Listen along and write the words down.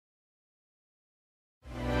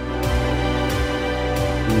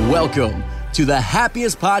Welcome to the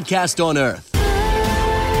happiest podcast on earth.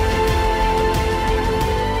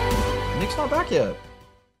 Nick's not back yet.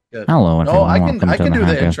 Good. Hello, everyone. I Welcome can to do the the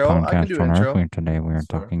happiest intro. I can podcast do on intro. earth. Today we are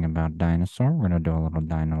talking about dinosaur. We're going to do a little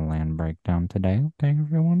DinoLand breakdown today. Okay,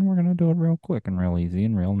 everyone? We're going to do it real quick and real easy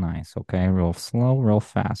and real nice. Okay, real slow, real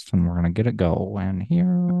fast, and we're going to get it go. And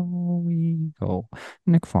here we go.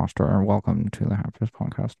 Nick Foster, welcome to the happiest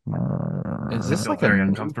podcast on earth. Is this like a very new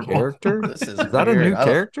uncomfortable. character? This is that a weird. new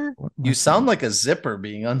character? You sound like a zipper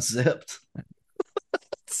being unzipped.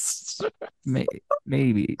 Maybe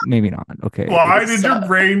not. Okay. Why did your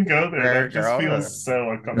brain go there? That just Girl. feels so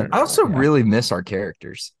uncomfortable. I also really miss our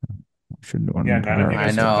characters. Should do an Yeah, none of you I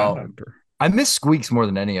guys know. did that. I miss Squeaks more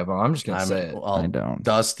than any of them. I'm just gonna say it. I don't.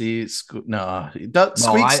 Dusty. Squeaks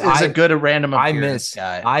is a good random appearance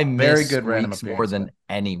guy. I miss Very good random Squeaks more appearance than guy.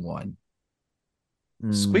 anyone.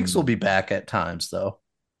 Squeaks will be back at times, though.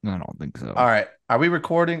 I don't think so. All right. Are we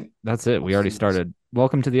recording? That's it. We already started.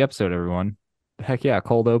 Welcome to the episode, everyone. Heck yeah,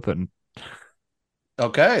 cold open.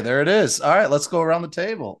 Okay, there it is. All right, let's go around the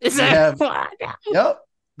table. Yep.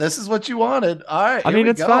 This is what you wanted. All right. I mean,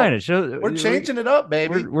 it's fine. It shows We're changing it up,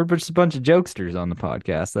 baby. We're just a bunch of jokesters on the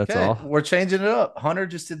podcast. That's all. We're changing it up. Hunter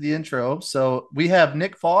just did the intro. So we have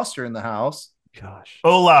Nick Foster in the house. Gosh.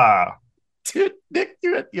 Hola. Dude, Nick,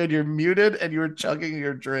 you're muted and you were chugging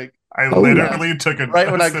your drink I literally took a right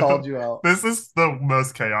when I sip. called you out. This is the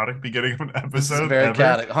most chaotic beginning of an episode This is very ever.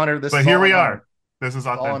 chaotic. Hunter, this But is here all we on are. Hunter. This is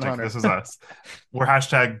all on authentic. Hunter. This is us. We're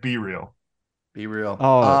hashtag be real. Be real.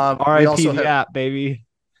 Oh, we RIP also the have- app, baby.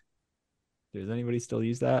 Does anybody still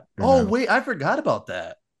use that? Or Oh, no? wait, I forgot about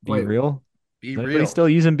that. Be wait. real? Be Is real. anybody still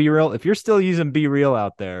using Be Real? If you're still using Be Real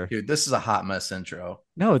out there, Dude, this is a hot mess intro.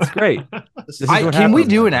 no, it's great. This This is is what Can we happens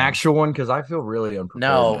do right an now. actual one? Because I feel really unprepared.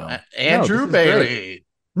 No, now. Andrew this is Bailey.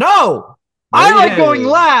 No, I like Yay. going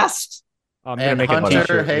last. I'm gonna And make a Hunter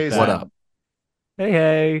t-shirt with Hayes. that. What up?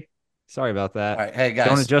 Hey. Sorry about that. All right, hey guys.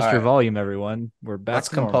 Don't adjust all your right. volume, everyone. We're back. Let's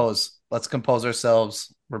to normal. compose. Let's compose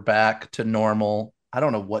ourselves. We're back to normal. I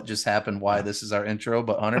don't know what just happened, why this is our intro,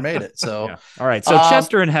 but Hunter made it. So, Yeah. All right. So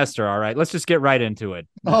Chester and Hester. All right. Let's just get right into it.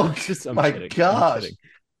 oh I'm my kidding. I'm gosh. kidding.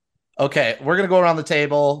 Okay, we're gonna go around the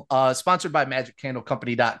table. Sponsored by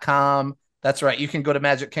MagicCandleCompany.com. That's right. You can go to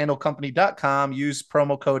MagicCandleCompany.com, use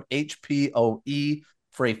promo code HPOE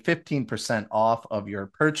for a 15% off of your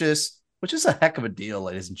purchase, which is a heck of a deal,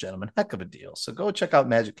 ladies and gentlemen. Heck of a deal. So go check out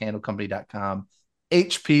MagicCandleCompany.com,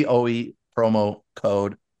 HPOE promo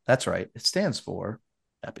code. That's right. It stands for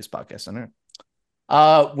Happiest Podcast on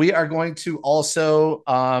Earth. We are going to also,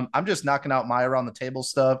 I'm just knocking out my around the table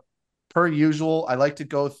stuff. Per usual, I like to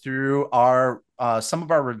go through our some of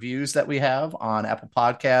our reviews that we have on Apple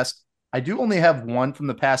Podcasts. I do only have one from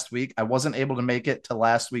the past week. I wasn't able to make it to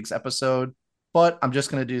last week's episode, but I'm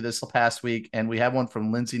just going to do this the past week. And we have one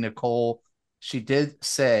from Lindsay Nicole. She did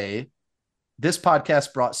say, this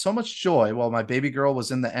podcast brought so much joy while my baby girl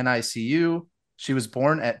was in the NICU. She was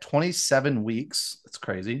born at 27 weeks. That's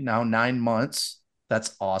crazy. Now 9 months.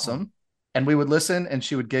 That's awesome. And we would listen and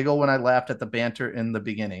she would giggle when I laughed at the banter in the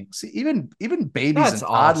beginning. See, even babies That's and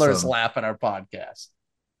toddlers awesome. laugh at our podcast.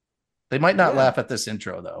 They might not laugh at this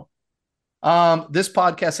intro though. This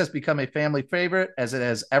podcast has become a family favorite as it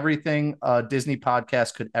has everything a Disney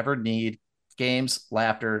podcast could ever need: games,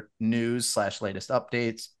 laughter, news / latest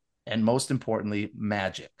updates, and most importantly,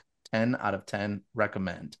 magic. 10 out of 10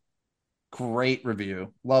 recommend. Great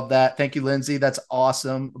review. Love that. Thank you, Lindsay. That's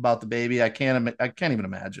awesome about the baby. I can't even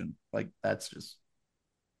imagine. Like, that's just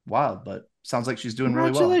wild, but sounds like she's doing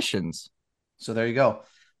really well. Congratulations. So there you go.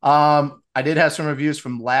 I did have some reviews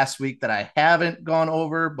from last week that I haven't gone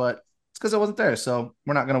over, but it's because I wasn't there. So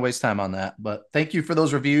we're not going to waste time on that. But thank you for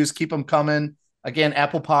those reviews. Keep them coming. Again,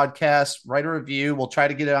 Apple Podcasts, write a review. We'll try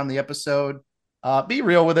to get it on the episode. Be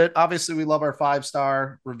real with it. Obviously, we love our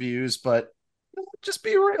 5-star reviews, but just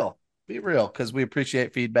be real. Be real, because we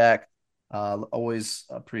appreciate feedback. Always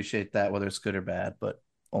appreciate that, whether it's good or bad, but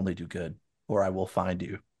only do good, or I will find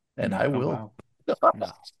you, and I will.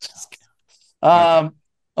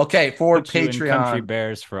 Okay, for Put you in Country Patreon.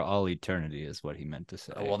 Bears for all eternity is what he meant to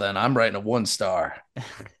say. Well, then I'm writing a 1-star.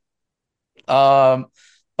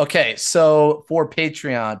 Okay, so for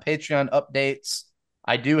Patreon updates,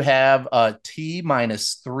 I do have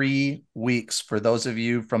T-3 weeks for those of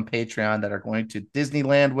you from Patreon that are going to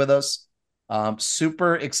Disneyland with us.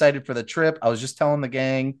 Super excited for the trip. I was just telling the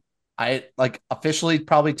gang, I officially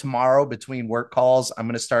probably tomorrow between work calls, I'm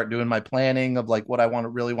going to start doing my planning of like what I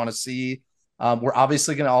really want to see. We're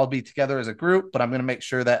obviously going to all be together as a group, but I'm going to make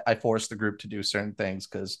sure that I force the group to do certain things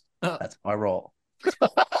because that's how I roll.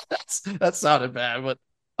 That sounded bad,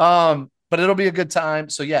 but but it'll be a good time.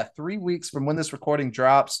 So yeah, 3 weeks from when this recording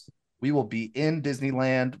drops, we will be in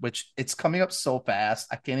Disneyland, which it's coming up so fast.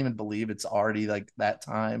 I can't even believe it's already like that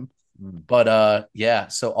time. But yeah,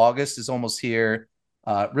 so August is almost here.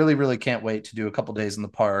 Really, really can't wait to do a couple days in the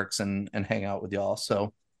parks and hang out with y'all.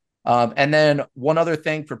 So and then one other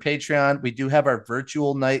thing for Patreon, we do have our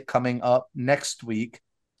virtual night coming up next week.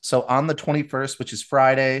 So on the 21st, which is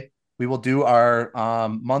Friday, we will do our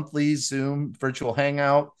monthly Zoom virtual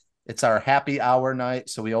hangout. It's our happy hour night.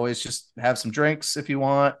 So we always just have some drinks if you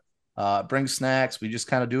want, bring snacks. We just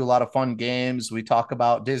kind of do a lot of fun games. We talk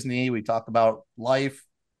about Disney. We talk about life.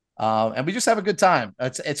 And we just have a good time.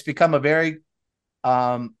 It's become a very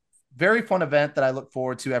fun event that I look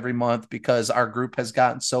forward to every month because our group has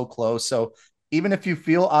gotten so close. So even if you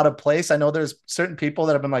feel out of place, I know there's certain people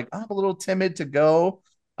that have been like, I'm a little timid to go.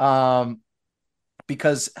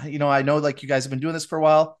 Because, I know like you guys have been doing this for a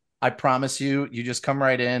while. I promise you just come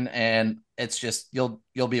right in and it's just, you'll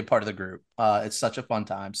be a part of the group. It's such a fun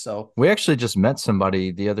time. So We actually just met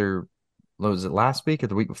somebody was it last week or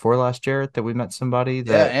the week before last, Jarrett, that we met somebody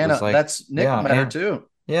that Anna, was like, that's Nick met her Anna, too.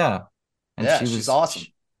 yeah. And Yeah, she's awesome.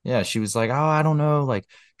 She was like, oh, I don't know, like,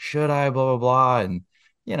 should I, blah, blah, blah. And,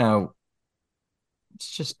 it's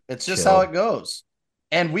just chill. how it goes.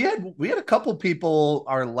 And we had a couple people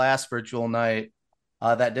our last virtual night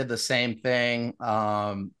that did the same thing.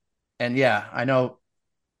 And yeah, I know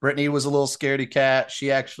Brittany was a little scaredy cat.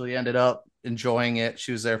 She actually ended up enjoying it.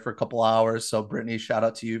 She was there for a couple hours. So Brittany, shout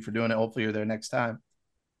out to you for doing it. Hopefully you're there next time.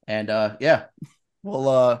 And yeah,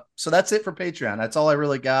 well, so that's it for Patreon. That's all I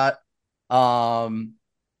really got.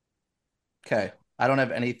 Okay, I don't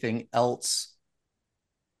have anything else.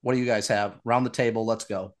 What do you guys have? Round the table. Let's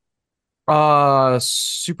go.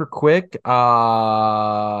 Super quick.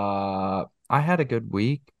 I had a good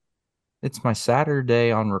week. It's my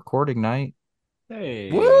Saturday on recording night.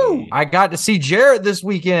 Hey. Woo! I got to see Jarrett this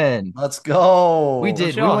weekend. Let's go. We Don't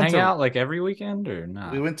did. y'all We went hang to- out like every weekend or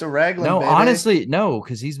not? We went to Raglan. No, baby. honestly, no,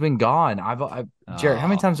 because he's been gone. Jarrett, how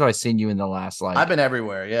many Oh. times have I seen you in the last I've been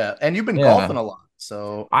everywhere. Yeah, and you've been Yeah. golfing a lot.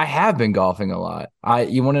 So I have been golfing a lot.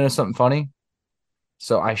 You want to know something funny?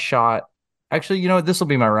 So I shot. Actually, this will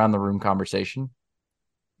be my around the room conversation.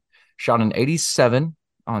 Shot an 87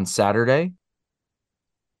 on Saturday.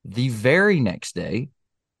 The very next day,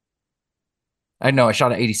 I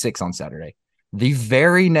shot an 86 on Saturday. The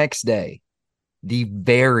very next day,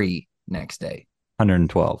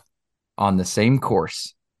 112. on the same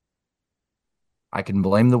course, I can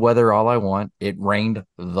blame the weather all I want. It rained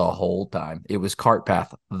the whole time. It was cart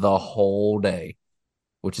path the whole day,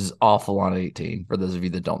 which is awful on 18 for those of you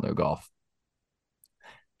that don't know golf.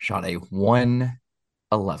 Shot a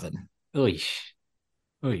 111.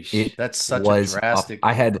 that's such a drastic.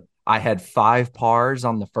 I had 5 pars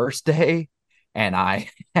on the first day, and I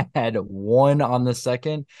had 1 on the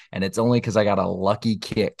second, and it's only because I got a lucky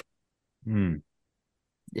kick.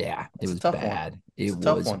 Yeah, it was bad. It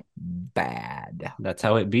was bad. That's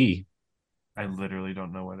how it be. I literally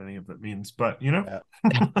don't know what any of that means, but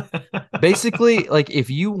Basically, like if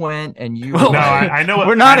you went and you No, I know.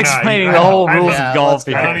 We're not explaining the whole rules of golf let's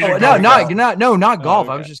here. go. Not golf.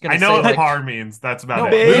 Okay. I was just gonna I say know what like, par means. That's about no,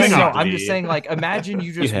 it. Basically. Moving on. I'm just saying, like, imagine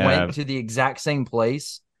you just You went have. to the exact same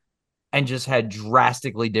place and just had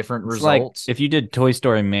drastically different It's like results. if you did Toy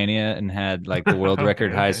Story Mania and had like the world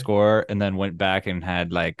record high Okay. score and then went back and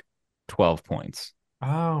had like 12 points.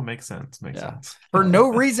 Oh, makes sense. Makes Yeah. sense. For no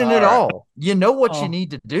reason at All right. all. You know what Oh. you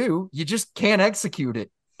need to do. You just can't execute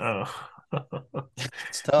it. Oh.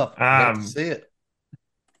 It's tough. You have to see it.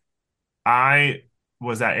 I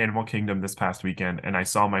was at Animal Kingdom this past weekend and I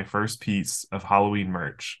saw my first piece of Halloween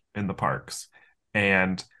merch in the parks.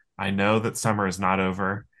 And I know that summer is not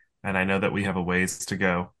over and I know that we have a ways to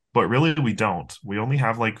go, but really we don't. We only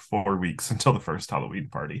have like 4 weeks until the first Halloween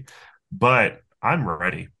party. But I'm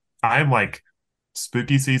ready. I'm like,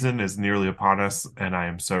 spooky season is nearly upon us and I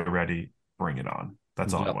am so ready. Bring it on.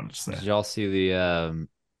 That's all I wanted to say. Did y'all see the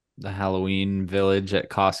Halloween village at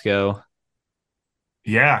Costco?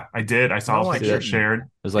 Yeah, I did. I saw No, a I picture didn't. shared.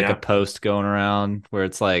 There's like Yeah. a post going around where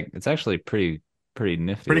it's like it's actually pretty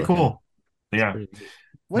nifty. Pretty looking. cool. It's Yeah. pretty neat.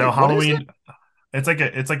 Wait, No, what is Halloween. It's like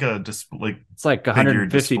a display. It's like Figure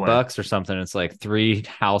 150 display. bucks or something. It's like 3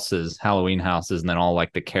 houses, Halloween houses, and then all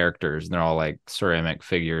like the characters, and they're all like ceramic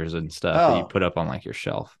figures and stuff that you Oh. put up on like your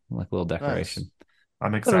shelf, like little decoration.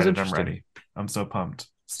 I'm Thought it was excited. I'm interesting. ready. I'm so pumped.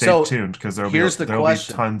 Stay So, tuned because there'll here's the be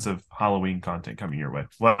question. tons of Halloween content coming your way.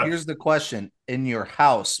 What? Here's the question: in your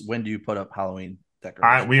house, when do you put up Halloween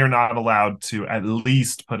decorations? We are not allowed to at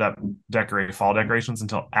least put up fall decorations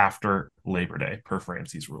until after Labor Day, per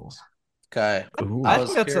Francie's rules. Okay. Ooh. I I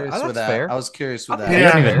was think curious that's with that. fair. I was curious with I that. think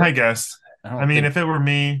Yeah, that's fair. I guess. I mean, if it were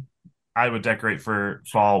me, I would decorate for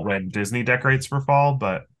fall when Disney decorates for fall,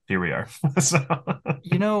 but here we are.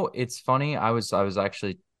 So It's funny. I was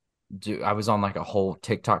actually I was on like a whole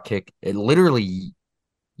TikTok kick. It literally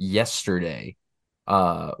yesterday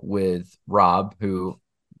with Rob, who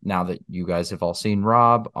now that you guys have all seen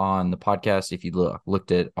Rob on the podcast, if you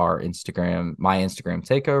looked at our Instagram, my Instagram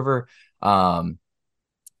takeover,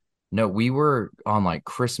 no, we were on like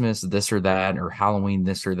Christmas this or that or Halloween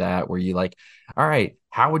this or that, where you like, all right,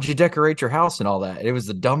 how would you decorate your house and all that? It was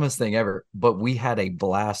the dumbest thing ever, but we had a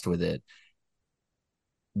blast with it.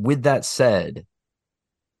 With that said,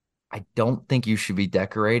 I don't think you should be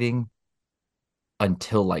decorating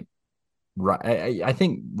until like right. I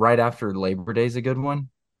think right after Labor Day is a good one,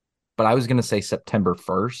 but I was gonna say September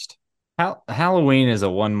 1st. Halloween is a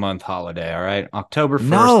 1 month holiday, all right? October 1st,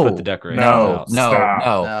 No, put the decorations no, out. no, Stop.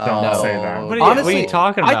 no, Don't no. say that. What are Honestly, you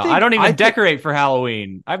talking I about? think- I don't even I think- decorate for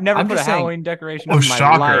Halloween. I've never I'm put a just saying- Halloween decoration Oh, in my life.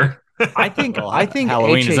 shocker. I think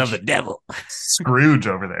Halloween is of the HH devil. Scrooge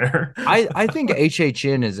over there. I think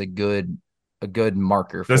HHN is a good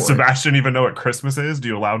marker for Does it. Sebastian even know what Christmas is? Do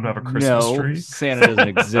you allow him to have a Christmas No, tree? Santa doesn't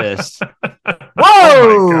exist. Whoa!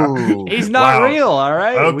 Oh my God. He's not Wow. real, all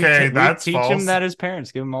right? Okay, we that's teach false. him that his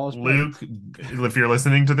parents give him all his Luke, if you're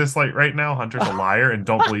listening to this like right now, Hunter's a liar and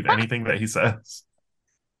don't believe anything that he says.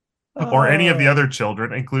 Or any of the other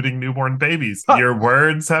children, including newborn babies. Your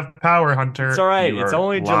words have power, Hunter. It's all right. You It's are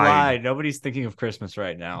only lying. July. Nobody's thinking of Christmas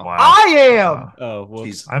right now. Wow. I am. Oh, well,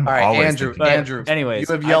 Jeez. I'm All right, always Andrew. thinking- Andrew, anyways,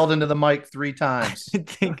 you have yelled into the mic 3 times. I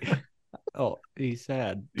think. Oh, he's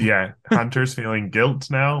sad. Yeah, Hunter's feeling guilt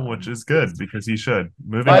now, which is good because he should.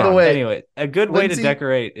 Moving By the on. way, Anyway, a good way to Lindsay-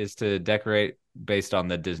 decorate is to decorate based on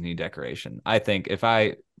the Disney decoration. I think if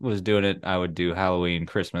I was doing it, I would do Halloween,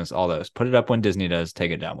 Christmas, all those. Put it up when Disney does,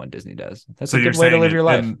 take it down when Disney does. That's So a you're good way to saying live your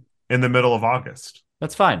life. in the middle of August.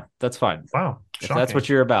 That's fine. That's fine. Wow, If that's what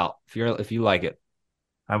shocking. you're about, if you like it.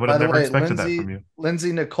 I would By have the never way, expected that from you.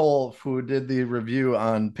 Lindsay Nicole, who did the review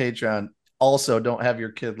on Patreon, also don't have your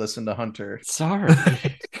kid listen to Hunter. Sorry.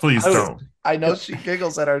 Please don't. I know she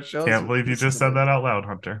giggles at our shows. Can't believe you just said that out loud,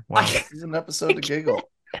 Hunter. Wow. It's an episode to giggle.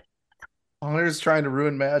 Hunter's trying to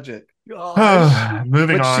ruin magic.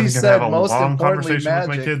 Moving Which on, she I'm said, gonna have a most long importantly, conversation with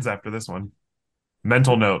my magic. kids after this one.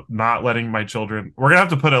 Mental note: not letting my children. We're gonna have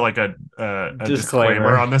to put a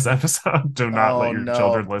disclaimer on this episode. Do not let your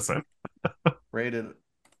children listen. Rated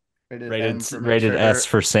M Rated for rated mature. S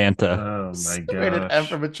for Santa. Oh my Rated M gosh!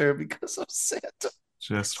 for mature because of Santa.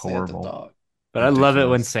 Just Santa horrible. dog. But I love it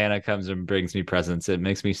when Ridiculous. Santa comes and brings me presents. It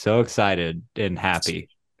makes me so excited and happy.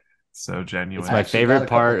 So genuine. It's my Actually favorite got a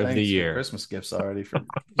couple part of the things for year. Christmas gifts already from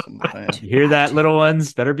the fans. You hear that, little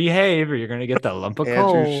ones? Better behave or you're going to get the lump of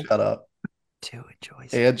Andrew, coal. shut up. To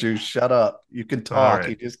enjoy. Andrew, shut up. You can All talk. right.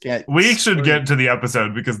 You just can't. We should scream. get to the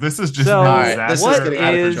episode because this is just So, a All right, this is disaster getting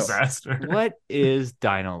out of after control. disaster. What is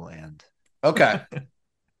DinoLand? Okay.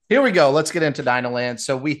 Here we go. Let's get into DinoLand.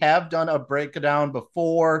 So we have done a breakdown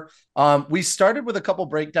before. We started with a couple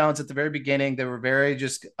breakdowns at the very beginning. They were very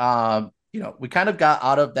just, we kind of got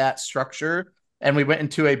out of that structure and we went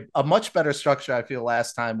into a much better structure, I feel,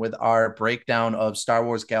 last time with our breakdown of Star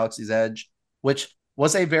Wars Galaxy's Edge, which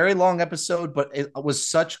was a very long episode, but it was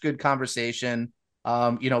such good conversation.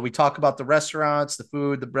 We talk about the restaurants, the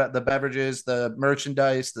food, the beverages, the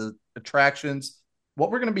merchandise, the attractions. What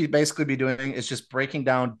we're going to basically be doing is just breaking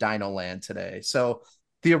down DinoLand today. So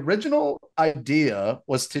the original idea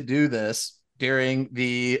was to do this during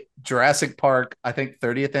the Jurassic Park, I think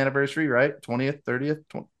 30th anniversary, right? 20th, 30th,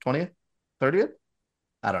 20th, 30th?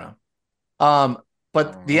 I don't know.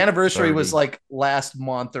 But the anniversary 30. was like last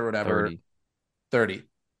month or whatever. 30.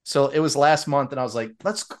 So it was last month, and I was like,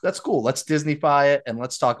 that's cool. Let's Disneyfy it and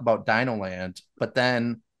let's talk about DinoLand. But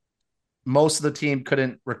then most of the team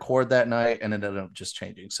couldn't record that night and it ended up just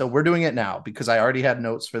changing. So we're doing it now because I already had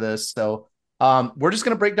notes for this. So we're just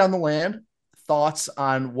going to break down the land, thoughts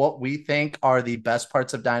on what we think are the best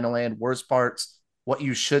parts of DinoLand, worst parts, what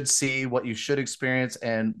you should see, what you should experience,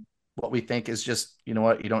 and what we think is just, you know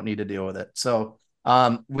what, you don't need to deal with it. So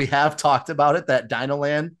we have talked about it, that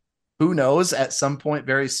DinoLand, who knows, at some point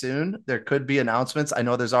very soon, there could be announcements. I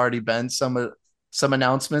know there's already been some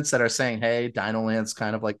announcements that are saying, hey, DinoLand's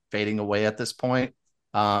kind of like fading away at this point.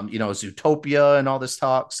 Zootopia and all this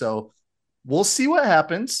talk. So we'll see what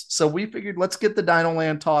happens. So we figured let's get the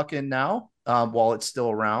DinoLand talk in now while it's still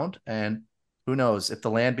around. And who knows, if the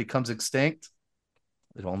land becomes extinct,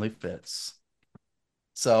 it only fits.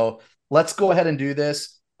 So let's go ahead and do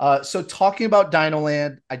this. So talking about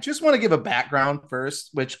DinoLand, I just want to give a background first,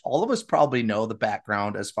 which all of us probably know the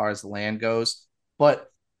background as far as the land goes. But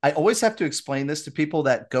I always have to explain this to people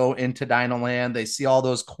that go into DinoLand. They see all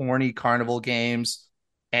those corny carnival games,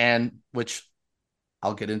 and which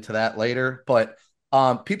I'll get into that later. But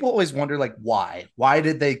people always wonder, like, why? Why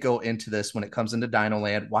did they go into this when it comes into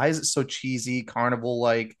DinoLand? Why is it so cheesy, carnival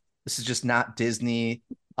like? This is just not Disney.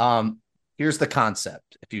 Here's the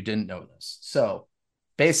concept, if you didn't know this. So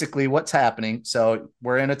basically, what's happening? So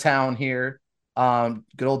we're in a town here,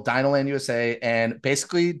 good old DinoLand, USA, and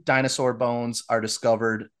basically dinosaur bones are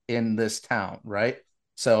discovered in this town, right?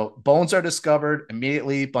 So bones are discovered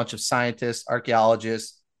immediately. Bunch of scientists,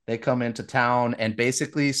 archaeologists, they come into town and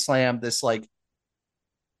basically slam this like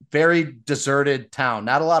very deserted town.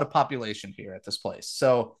 Not a lot of population here at this place.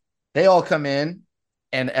 So they all come in.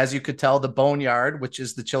 And as you could tell, the boneyard, which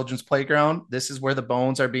is the children's playground, this is where the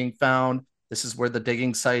bones are being found. This is where the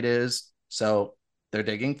digging site is. So they're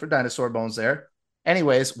digging for dinosaur bones there.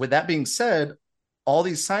 Anyways, with that being said, all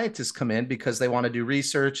these scientists come in because they want to do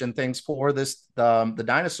research and things for this, the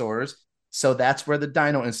dinosaurs. So that's where the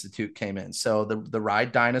Dino Institute came in. So the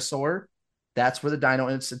ride Dinosaur, that's where the Dino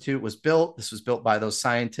Institute was built. This was built by those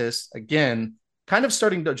scientists. Again, kind of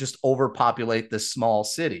starting to just overpopulate this small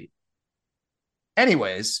city.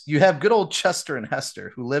 Anyways, you have good old Chester and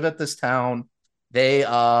Hester who live at this town. They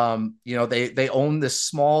they own this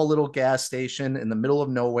small little gas station in the middle of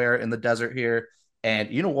nowhere in the desert here.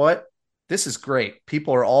 And you know what? This is great.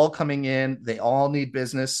 People are all coming in. They all need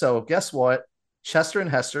business. So guess what? Chester and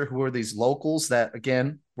Hester, who are these locals that,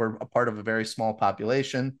 again, were a part of a very small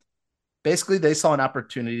population, basically they saw an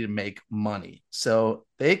opportunity to make money. So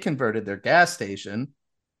they converted their gas station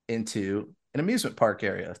into an amusement park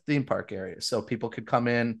area, theme park area. So people could come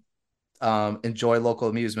in, enjoy local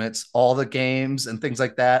amusements, all the games and things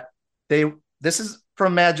like that. This is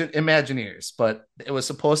from Imagineers, but it was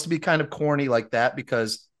supposed to be kind of corny like that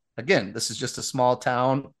because, again, this is just a small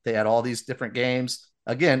town. They had all these different games.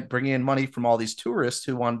 Again, bringing in money from all these tourists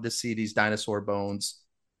who wanted to see these dinosaur bones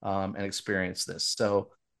and experience this. So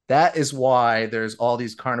that is why there's all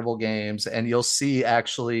these carnival games, and you'll see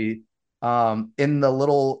actually in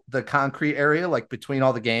the concrete area, like between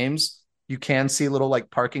all the games, you can see little like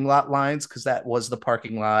parking lot lines because that was the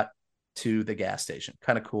parking lot to the gas station.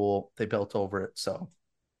 Kind of cool. They built over it. So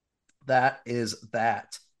that is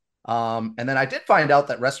that. And then I did find out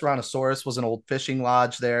that Restaurantosaurus was an old fishing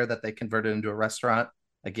lodge there that they converted into a restaurant,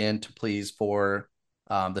 again, to please for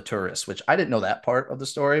the tourists, which I didn't know that part of the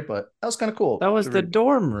story, but that was kind of cool. That was the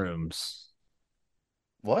dorm rooms.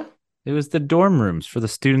 What? It was the dorm rooms for the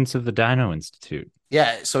students of the Dino Institute.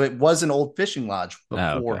 Yeah, so it was an old fishing lodge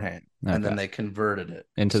beforehand, Okay. and then they converted it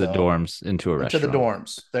into the dorms, into a restaurant. Into the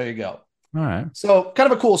dorms. There you go. All right. So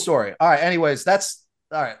kind of a cool story. All right. Anyways, that's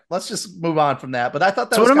all right. Let's just move on from that. But I thought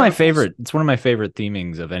that was one of my cool. favorite. It's one of my favorite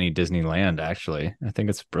themings of any Disneyland. Actually, I think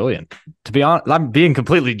it's brilliant. To be honest, I'm being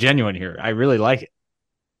completely genuine here. I really like it.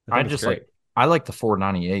 I like the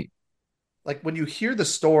 498. Like when you hear the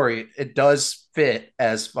story, it does fit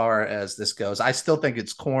as far as this goes. I still think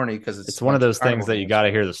it's corny because it's one of those things that you got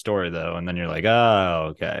to hear the story though, and then you're like, oh,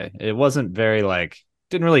 okay. It wasn't very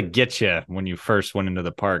didn't really get you when you first went into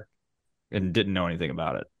the park and didn't know anything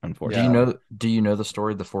about it. Unfortunately, Do you know the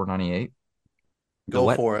story of the 498?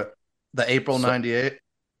 Go for it. The April '98.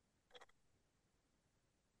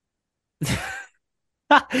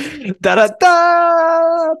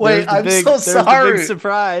 Da-da-da! Wait, I'm so sorry. Big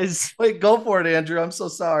surprise. Wait, go for it, Andrew. I'm so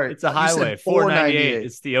sorry. It's a highway. 498.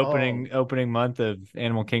 It's the opening month of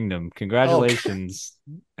Animal Kingdom. Congratulations.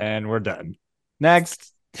 And we're done.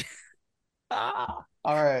 Next. All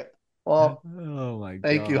right. Well, oh my god.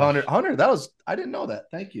 Thank you, Hunter. Hunter, I didn't know that.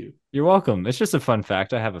 Thank you. You're welcome. It's just a fun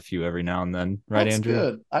fact. I have a few every now and then. Right, That's Andrew?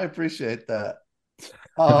 Good. I appreciate that.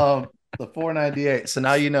 The 498. So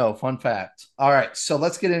now you know, fun fact. All right. So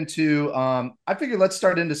let's get into I figured let's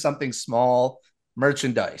start into something small,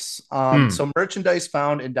 merchandise. So merchandise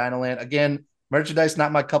found in DinoLand. Again, merchandise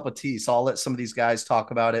not my cup of tea. So I'll let some of these guys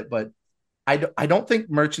talk about it, but I don't think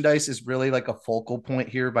merchandise is really like a focal point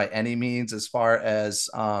here by any means as far as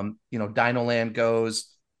DinoLand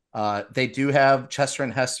goes. They do have Chester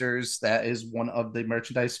and Hester's. That is one of the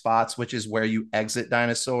merchandise spots, which is where you exit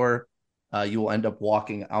Dinosaur. You will end up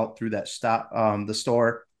walking out through that the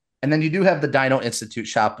store. And then you do have the Dino Institute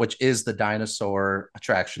shop, which is the dinosaur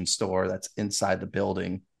attraction store that's inside the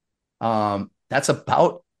building. That's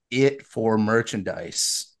about it for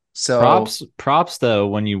merchandise. So props though,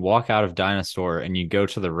 when you walk out of Dinosaur and you go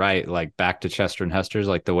to the right, like back to Chester and Hester's,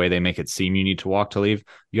 like the way they make it seem you need to walk to leave,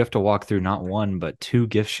 you have to walk through not one, but two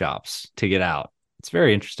gift shops to get out. It's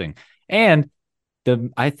very interesting. And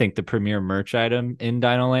I think the premier merch item in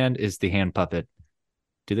DinoLand is the hand puppet.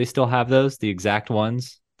 Do they still have those? The exact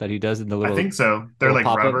ones? that he does in the I little. think so. They're little like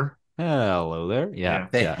pop-up? rubber. Hello there. Yeah,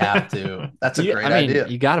 They yeah. have to. That's a great I mean, idea.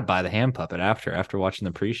 you got to buy the hand puppet after watching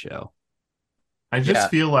the pre-show. I just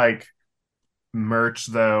feel like merch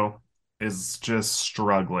though is just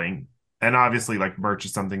struggling. And obviously like merch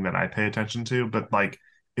is something that I pay attention to, but like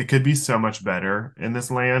it could be so much better in this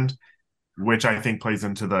land, which I think plays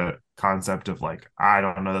into the concept of like I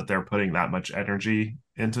don't know that they're putting that much energy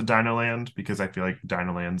into DinoLand because I feel like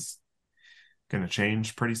DinoLand's gonna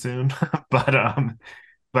change pretty soon.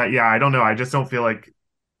 But yeah, I don't know. I just don't feel like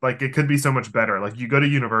it could be so much better. Like you go to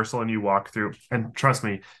Universal and you walk through, and trust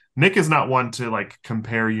me, Nick is not one to like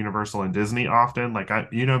compare Universal and Disney often. Like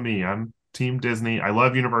you know me, I'm team Disney. I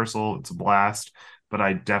love Universal. It's a blast, but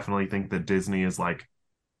I definitely think that Disney is like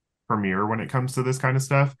premier when it comes to this kind of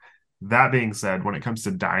stuff. That being said, when it comes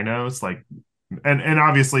to dinos, like and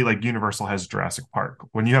obviously like Universal has Jurassic Park.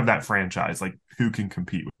 When you have that franchise, like who can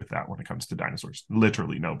compete with that when it comes to dinosaurs?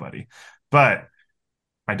 Literally nobody. But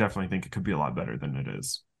I definitely think it could be a lot better than it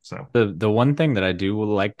is. So The one thing that I do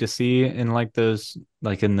like to see in like those,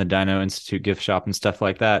 like in the Dino Institute gift shop and stuff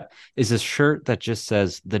like that, is a shirt that just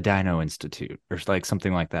says the Dino Institute or like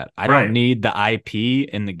something like that. I Right. don't need the IP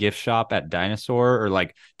in the gift shop at Dinosaur or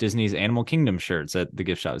like Disney's Animal Kingdom shirts at the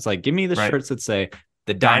gift shop. It's like, give me the Right. shirts that say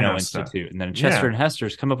the Dino stuff. Institute. And then Chester Yeah. and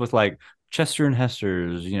Hester's come up with like Chester and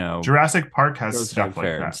Hester's, Jurassic Park has Roadside stuff like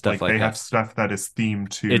Fair and that. stuff Like like they that. have stuff that is themed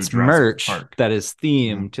to It's Jurassic merch Park. that is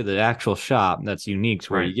themed to the actual shop that's unique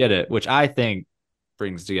to where you Right. get it, which I think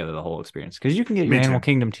brings together the whole experience because you can get your Me Animal too.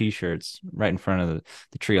 Kingdom t-shirts right in front of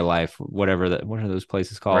the Tree of Life, whatever that. What are those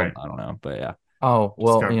places called? Right. I don't know, but yeah. Oh,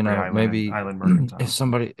 well, Discovery Island maybe and Island Mercantile.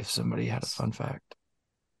 if somebody had a fun fact.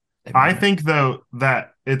 I think though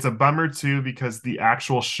that it's a bummer too because the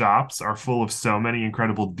actual shops are full of so many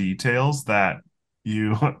incredible details that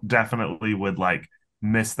you definitely would like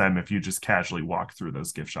miss them if you just casually walk through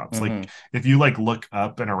those gift shops. Like if you like look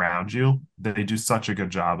up and around you, they do such a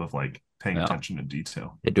good job of like paying attention to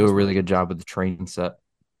detail. They do a really good job with the train set.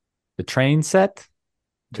 The train set.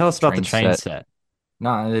 Tell us about the train set.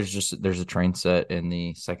 No, there's a train set in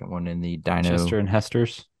the second one in the Dino. Chester and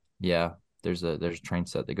Hester's. Yeah, there's a train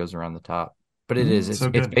set that goes around the top. But it's so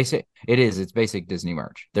good. basic. It's basic Disney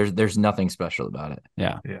merch. There's nothing special about it.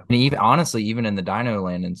 Yeah. And even honestly, even in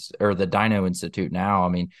the or the Dino Institute now, I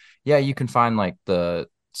mean, yeah, you can find like the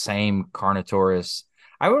same Carnotaurus.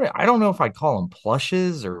 I don't know if I'd call them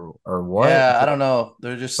plushes or what. Yeah, I don't know.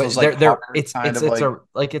 They're just But those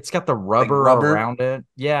like it's got the rubber around it.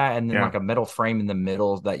 Yeah, and then like a metal frame in the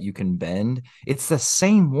middle that you can bend. It's the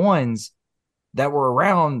same ones that were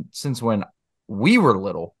around since when we were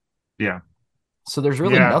little. Yeah. So there's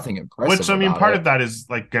really nothing impressive. Which I mean, about part it. of that is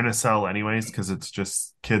like gonna sell anyways because it's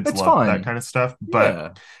just kids It's love fun. that kind of stuff.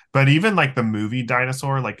 Yeah. But even like the movie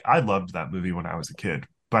Dinosaur, like I loved that movie when I was a kid.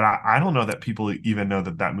 But I don't know that people even know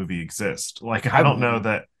that movie exists. Like I don't know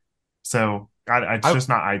that. So it's just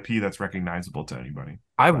not IP that's recognizable to anybody.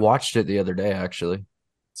 I watched it the other day actually.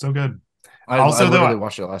 So good. I literally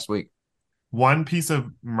watched it last week. One piece of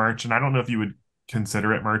merch, and I don't know if you would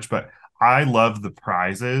consider it merch, but I love the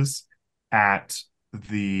prizes at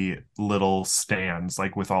the little stands,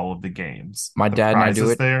 like with all of the games. My dad and I do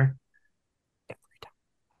it there.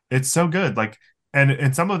 It's so good. Like,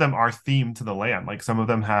 and some of them are themed to the land. Like some of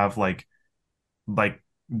them have like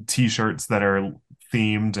t-shirts that are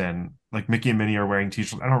themed, and like Mickey and Minnie are wearing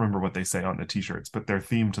t-shirts. I don't remember what they say on the t-shirts, but they're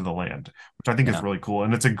themed to the land, which I think is really cool.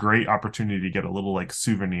 And it's a great opportunity to get a little like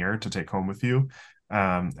souvenir to take home with you.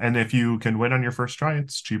 And if you can win on your first try,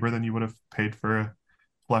 it's cheaper than you would have paid for a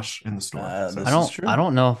plush in the store. I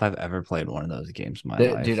don't know if I've ever played one of those games in my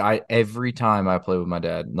life. Dude, every time I play with my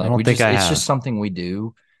dad, like it's just something we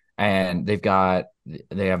do. And they have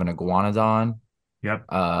an iguanodon. Yep.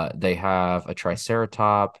 They have a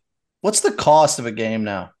triceratop. What's the cost of a game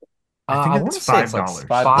now? I think it's $5. It's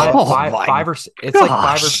like $5 or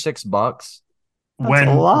 $6. When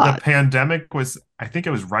the pandemic was, I think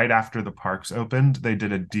it was right after the parks opened, they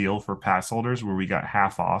did a deal for pass holders where we got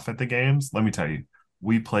half off at the games. Let me tell you,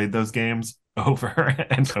 we played those games over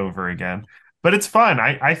and over again. But it's fun.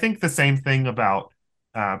 I think the same thing about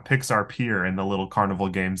Pixar Pier and the little carnival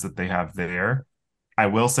games that they have there. I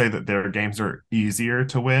will say that their games are easier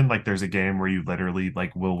to win. Like there's a game where you literally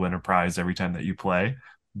like will win a prize every time that you play.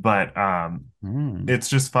 But it's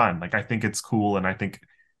just fun. Like I think it's cool, and I think,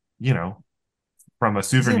 from a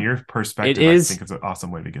souvenir perspective, I think it's an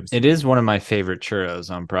awesome way to give. It is one of my favorite churros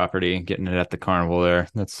on property. Getting it at the carnival there,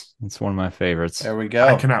 that's one of my favorites. There we go.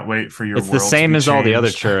 I cannot wait for your. It's the same as all the other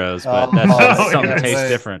churros, but that's something tastes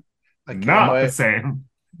different. Not the same.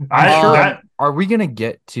 Are we gonna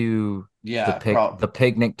get to the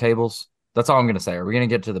picnic tables? That's all I'm gonna say. Are we gonna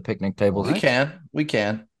get to the picnic tables? We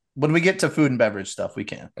can. When we get to food and beverage stuff, we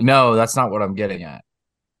can. No, that's not what I'm getting at.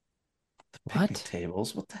 Picnic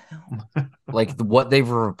tables? What the hell? Like what they've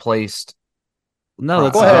replaced. No,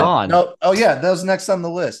 that's Go ahead. gone. No. Oh yeah, that was next on the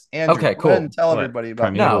list. Andrew, Okay, go ahead cool. and tell What? everybody about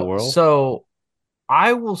Primeval No, World? so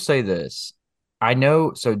I will say this. I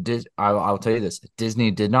know. So I'll tell you this.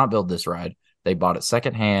 Disney did not build this ride. They bought it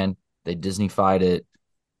secondhand. They Disney-fied it,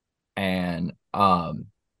 and I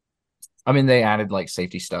mean they added like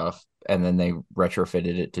safety stuff, and then they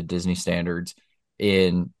retrofitted it to Disney standards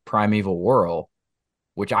in Primeval World,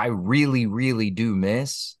 which I really, really do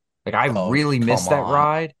miss. Like I really miss come that on.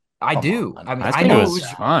 ride. I Come do. on. I mean, I I think it know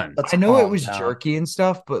was fun. Let's I know it calm was down. jerky and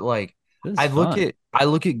stuff, but like It was I look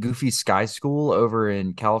fun. at Goofy Sky School over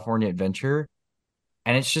in California Adventure,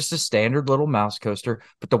 and it's just a standard little mouse coaster.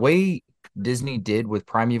 But the way Disney did with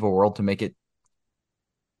Primeval World to make it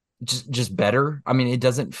just better. I mean, it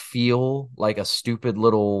doesn't feel like a stupid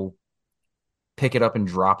little pick it up and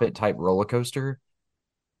drop it type roller coaster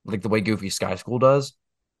like the way Goofy Sky School does.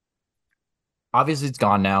 Obviously, it's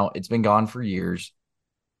gone now. It's been gone for years,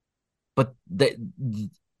 but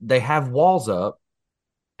they have walls up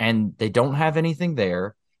and they don't have anything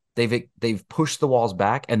there. They've pushed the walls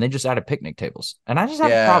back and they just added picnic tables. And I just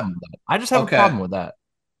have a Yeah. problem with that. I just have a Okay. problem with that.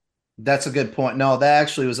 That's a good point. No, that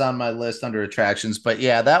actually was on my list under attractions. But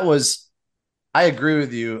yeah, that was, I agree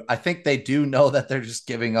with you. I think they do know that they're just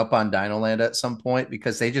giving up on DinoLand at some point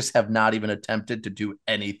because they just have not even attempted to do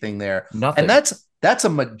anything there. Nothing. And that's a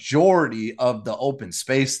majority of the open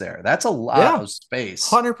space there. That's a lot of space.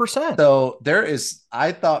 100%. So there is,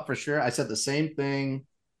 I thought for sure, I said the same thing.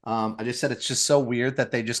 I just said it's just so weird that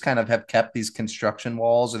they just kind of have kept these construction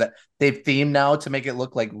walls, or that they've themed now to make it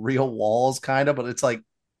look like real walls, kind of. But it's like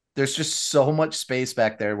there's just so much space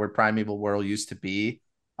back there where Primeval World used to be.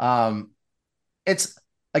 It's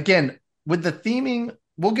again with the theming.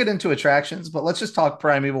 We'll get into attractions, but let's just talk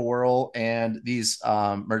Primeval World and these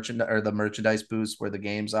the merchandise booths where the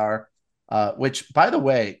games are. Which, by the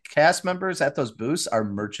way, cast members at those booths are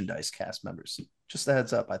merchandise cast members. Just a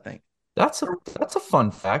heads up, I think. That's a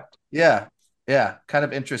fun fact. Yeah. Yeah. Kind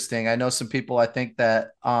of interesting. I know some people, I think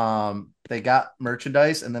that they got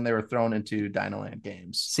merchandise and then they were thrown into DinoLand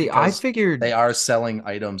games. See, I figured they are selling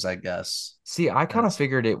items, I guess. See, I kind of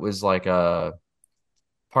figured it was like a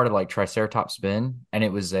part of like Triceratops Spin, and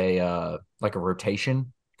it was a like a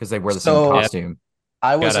rotation because they wear the same costume.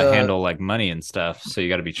 I was gotta handle like money and stuff, so you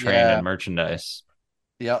got to be trained in merchandise.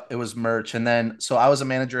 Yeah, it was merch. And then, so I was a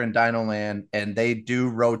manager in DinoLand, and they do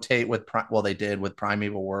rotate with, they did with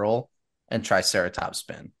Primeval World and Triceratops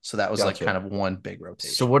Spin. So that was like kind of one big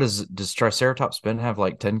rotation. So does Triceratops Spin have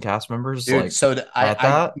like 10 cast members? Dude, like so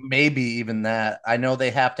I maybe even that. I know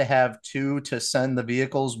they have to have 2 to send the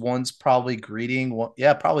vehicles. One's probably greeting.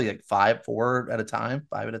 Probably like 5 at a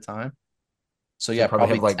time. So yeah,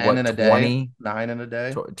 probably have like 10 in a day, 9 in a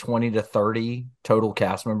day, 20 to 30 total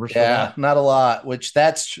cast members. Yeah, not a lot,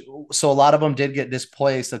 so a lot of them did get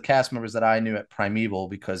displaced, the cast members that I knew at Primeval,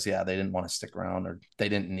 because they didn't want to stick around, or they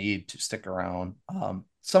didn't need to stick around.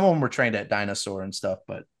 Some of them were trained at Dinosaur and stuff,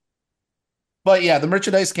 but yeah, the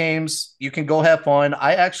merchandise games, you can go have fun.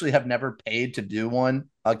 I actually have never paid to do one.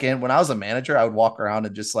 Again, when I was a manager, I would walk around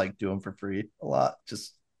and just like do them for free a lot,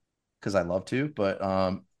 just because I love to,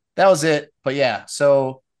 but that was it. But yeah,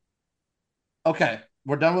 so okay,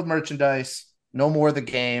 we're done with merchandise. No more of the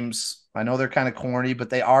games. I know they're kind of corny, but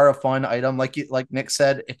they are a fun item. Like Nick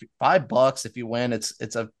said, if $5, if you win, it's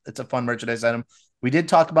a fun merchandise item. We did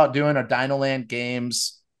talk about doing a DinoLand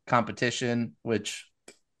games competition, which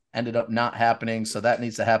ended up not happening. So that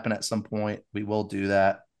needs to happen at some point. We will do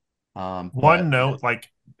that. One note, like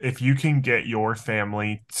if you can get your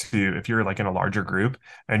family to, if you're like in a larger group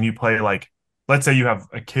and you play like, let's say you have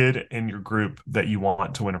a kid in your group that you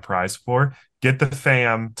want to win a prize for, get the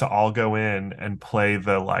fam to all go in and play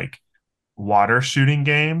the like water shooting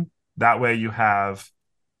game. That way you have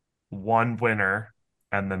one winner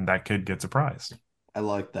and then that kid gets a prize. I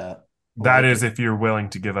like that. That is if you're willing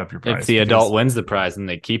to give up your prize. If the adult wins the prize, and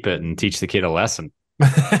they keep it and teach the kid a lesson.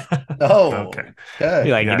 Okay. You're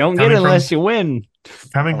like, you don't get it unless you win.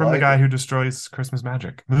 Coming from the guy who destroys Christmas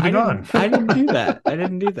magic. Moving on. I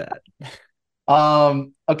didn't do that.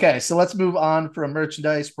 Okay, so let's move on from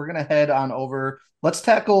merchandise. We're gonna head on over. Let's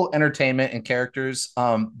tackle entertainment and characters.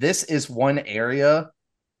 This is one area,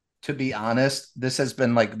 to be honest, this has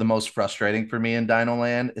been like the most frustrating for me in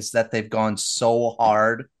DinoLand, is that they've gone so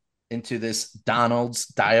hard into this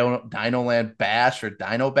DinoLand Bash, or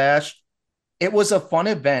Dino Bash. It was a fun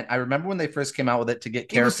event. I remember when they first came out with it to get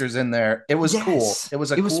characters in there. It was cool. It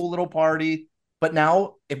was a cool little party. But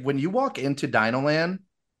now, when you walk into DinoLand,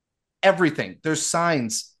 everything. There's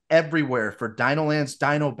signs everywhere for DinoLand's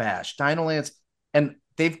Dino Bash, DinoLand's, and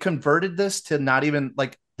they've converted this to not even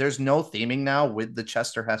like there's no theming now with the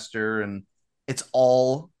Chester Hester, and it's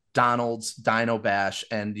all Donald's Dino Bash,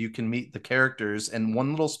 and you can meet the characters in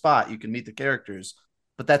one little spot. You can meet the characters,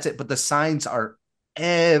 but that's it. But the signs are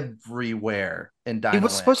everywhere in It was DinoLand.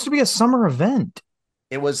 supposed to be a summer event.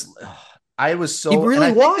 It was. I was so. It really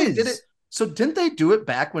and I think they did was. it. So didn't they do it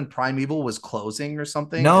back when Primeval was closing or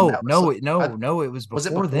something? And No, that was no, like, no. It was was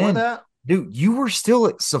it before before then. that? Dude, you were still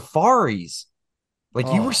at Safaris. Like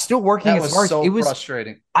you were still working that at was Safaris. so It was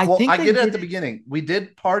frustrating. I Well, think I they get it at did the it. beginning. We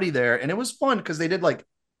did party there, and it was fun because they did like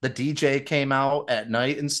the DJ came out at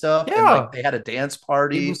night and stuff, and Yeah. like they had a dance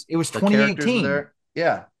party. It was The characters were 2018. there.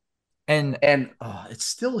 Yeah, And and it's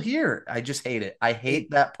still here. I just hate it. I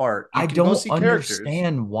hate that part. You I can go don't see characters.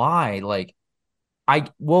 understand why. Like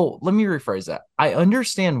well, let me rephrase that. I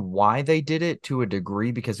understand why they did it to a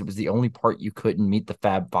degree because it was the only part you couldn't meet the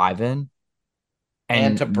Fab Five in.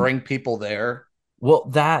 And to bring people there well,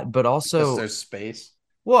 that, but because also, there's space.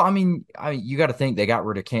 well, I mean, you got to think they got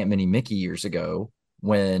rid of Camp Mini Mickey years ago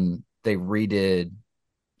when they redid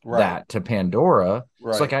Right. that to Pandora.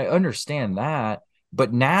 Right. So, like, I understand that,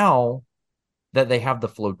 but now that they have the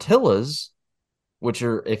flotillas, which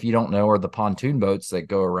are, if you don't know, are the pontoon boats that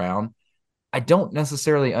go around, I don't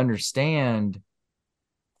necessarily understand.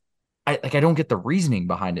 I don't get the reasoning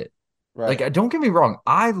behind it. Right. Like, don't get me wrong,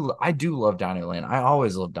 I do love DinoLand. I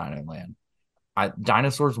always love DinoLand.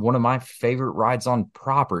 Dinosaurs one of my favorite rides on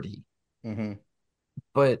property, Mm-hmm.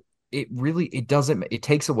 but it doesn't. It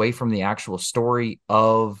takes away from the actual story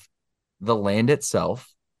of the land itself.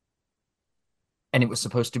 And it was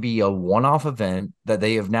supposed to be a one-off event that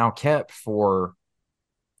they have now kept for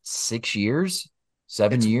 6 years,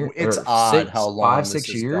 7 years. It's or odd how long 5, this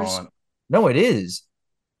 6 has years. gone. No, it is.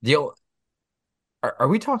 Are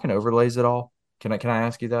we talking overlays at all? Can I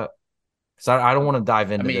ask you that? Because I don't want to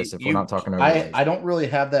dive into this if we're not talking overlays. I don't really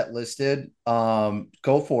have that listed.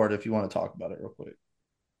 Go for it if you want to talk about it real quick.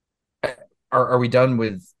 Are we done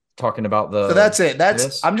with talking about the? So that's it.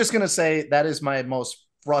 I'm just gonna say that is my most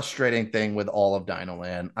frustrating thing with all of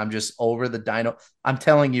DinoLand. I'm just over the dino. I'm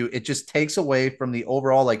telling you, it just takes away from the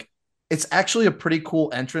overall, like, it's actually a pretty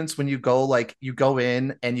cool entrance when you go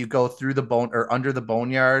in and you go through the bone or under the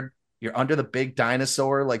boneyard. You're under the big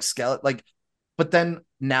dinosaur, like skeleton, like, but then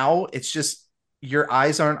now it's just your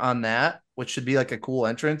eyes aren't on that, which should be like a cool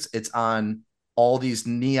entrance. It's on all these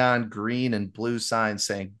neon green and blue signs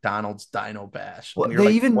saying Donald's Dino Bash. Well, and you're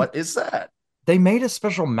like, what is that? They made a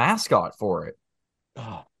special mascot for it.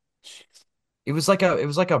 Oh, geez. It was like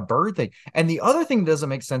a bird thing. And the other thing that doesn't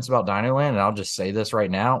make sense about DinoLand, and I'll just say this right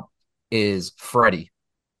now, is Freddy.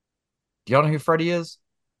 Do y'all know who Freddy is?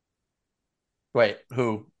 Wait,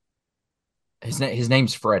 who? His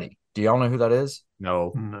name's Freddy. Do y'all know who that is?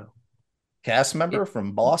 No. Cast member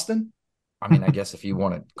from Boston? I mean, I guess if you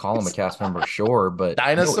want to call him a cast member, sure, but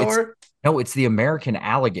Dinosaur? No, it's the American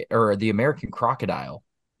alligator or the American crocodile.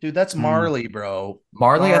 Dude, that's Marley, bro.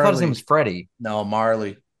 Marley? I thought his name was Freddy. No,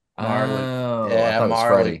 Marley. Oh, yeah, I thought Marley. it was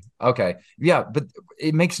Freddy. Okay. Yeah, but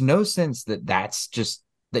it makes no sense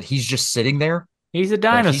that he's just sitting there. He's a Like,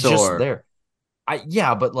 dinosaur. he's just there.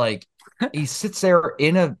 But like he sits there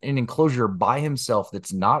in an enclosure by himself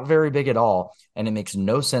that's not very big at all, and it makes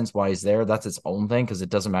no sense why he's there. That's its own thing because it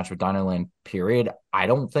doesn't match with DinoLand, period. I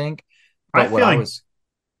don't think. But I feel like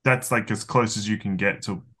that's like as close as you can get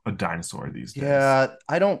to a dinosaur these days. Yeah,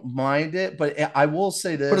 I don't mind it, but I will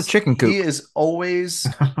say this. Put a chicken coop. He is always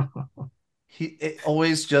it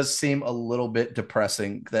always just seem a little bit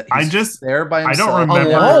depressing that he's there by himself. I don't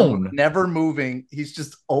remember alone, never moving. He's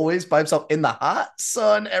just always by himself in the hot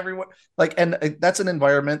sun everywhere. Like, and that's an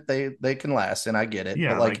environment they can last, and I get it.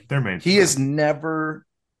 Yeah, but like they're made. He is never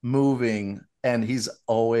moving, and he's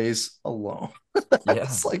always alone.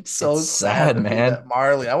 That's like so sad, man. That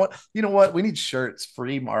Marley. You know what? We need shirts.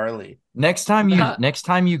 Free Marley. Next time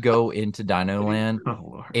you go into DinoLand,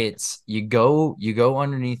 it's you go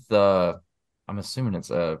underneath the. I'm assuming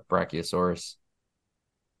it's a Brachiosaurus.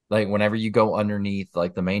 Like whenever you go underneath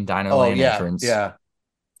like the main DinoLand entrance. Yeah.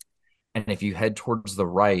 And if you head towards the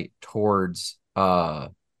right, towards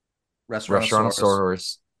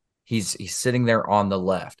Restaurantosaurus, he's sitting there on the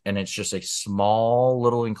left, and it's just a small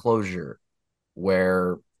little enclosure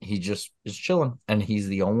where he just is chilling, and he's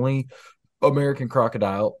the only American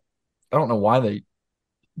crocodile. I don't know why they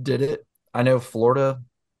did it. I know Florida.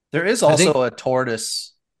 There is also a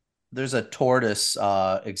tortoise. There's a tortoise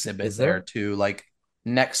exhibit there too, like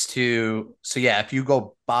next to. So yeah, if you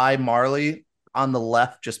go by Marley on the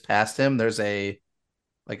left, just past him, there's a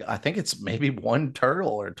Like I think it's maybe one turtle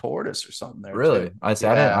or tortoise or something there. Really? Too. I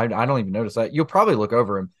said Yeah. I don't even notice that. You'll probably look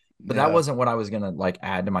over him, but that Yeah. wasn't what I was gonna like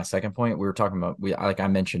add to my second point. We were talking about like I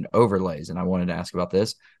mentioned overlays, and I wanted to ask about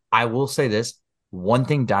this. I will say this: one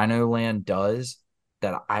thing DinoLand does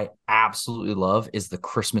that I absolutely love is the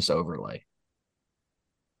Christmas overlay.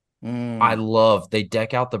 I Mm. love they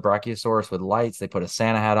deck out the Brachiosaurus with lights. They put a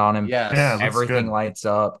Santa hat on him. Yeah, it Yes. looks Everything good. lights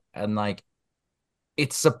up, and like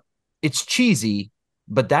it's cheesy,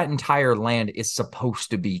 but that entire land is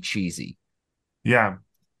supposed to be cheesy. Yeah.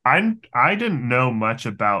 I didn't know much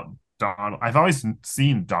about Donald. I've always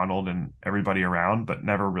seen Donald and everybody around, but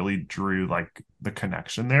never really drew like the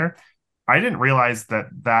connection there. I didn't realize that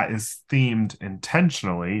that is themed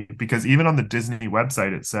intentionally because even on the Disney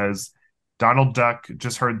website it says Donald Duck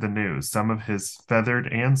just heard the news. Some of his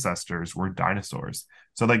feathered ancestors were dinosaurs.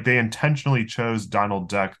 So like they intentionally chose Donald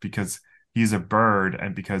Duck because he's a bird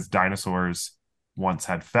and because dinosaurs once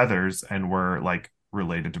had feathers and were like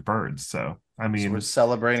related to birds. So I So we're mean,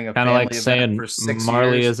 celebrating a Kind of like family event saying for 6 years.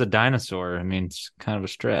 Marley is a dinosaur. I mean, it's kind of a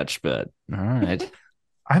stretch, but all right.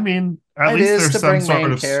 at It least is there's to some bring sort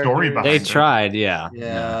main of story characters. They behind it. tried, yeah.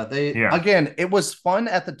 Yeah, they Yeah. again, it was fun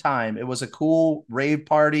at the time. It was a cool rave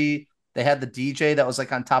party. They had the DJ that was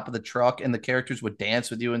like on top of the truck and the characters would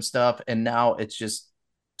dance with you and stuff. And now it's just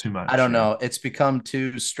Too I much. don't Yeah. know. It's become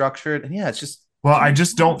too structured. And yeah, it's just Well, I too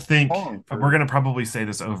just don't think long we're for going to probably say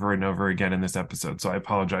this over and over again in this episode. So I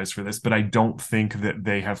apologize for this, but I don't think that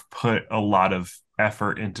they have put a lot of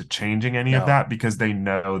effort into changing any of no. that because they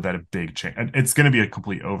know that a big change, it's going to be a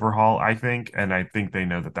complete overhaul, I think. And I think they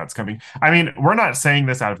know that that's coming. I mean, we're not saying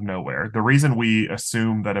this out of nowhere. The reason we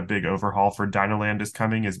assume that a big overhaul for DinoLand is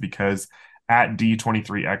coming is because at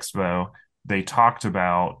D23 Expo, they talked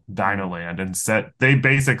about DinoLand and they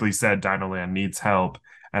basically said DinoLand needs help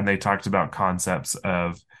and they talked about concepts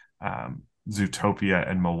of Zootopia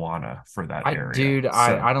and Moana for that area. So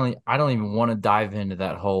I don't even want to dive into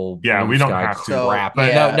that whole yeah, blue we don't sky have to. So crap.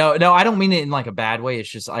 But yeah, No, I don't mean it in like a bad way. It's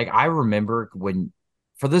just like I remember when,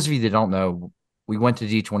 for those of you that don't know, we went to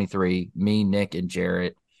D23, me, Nick, and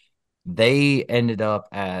Jarrett. They ended up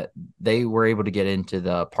they were able to get into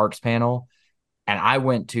the parks panel, and I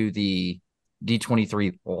went to the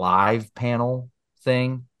D23 live panel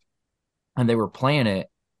thing, and they were playing it.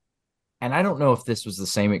 And I don't know if this was the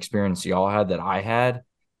same experience y'all had that I had,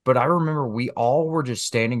 but I remember we all were just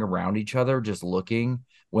standing around each other, just looking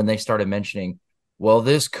when they started mentioning, well,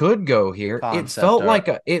 this could go here. concept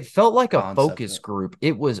art. It felt like a Concept focus art. group.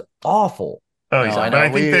 It was awful. oh No, yeah, I but know.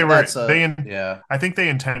 I think Yeah. I think they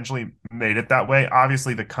intentionally made it that way.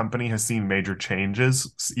 Obviously, the company has seen major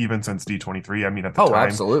changes even since D23. I mean, at the Oh, time,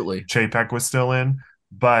 absolutely. Chapek was still in,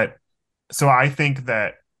 but so I think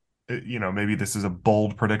that maybe this is a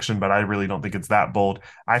bold prediction, but I really don't think it's that bold.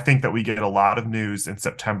 I think that we get a lot of news in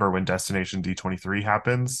September when Destination D23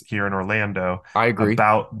 happens here in Orlando I agree.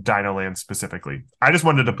 about DinoLand specifically. I just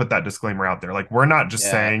wanted to put that disclaimer out there. Like, we're not just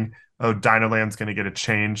Yeah. saying, oh, DinoLand's going to get a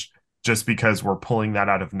change just because we're pulling that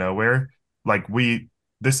out of nowhere. Like,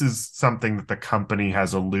 this is something that the company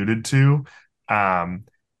has alluded to. Yeah,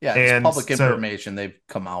 it's And public so, information they've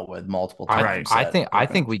come out with multiple I, times. I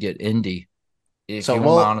think we get Indy. If So you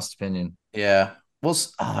want my honest opinion. Yeah.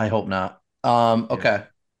 I hope not. Okay.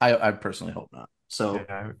 I personally hope not. So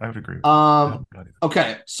yeah, I would agree with that.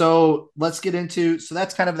 okay. So let's get into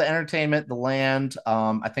that's kind of the entertainment, the land.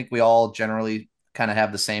 I think we all generally kind of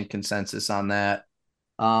have the same consensus on that.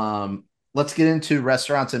 Let's get into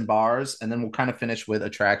restaurants and bars, and then we'll kind of finish with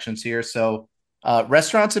attractions here. So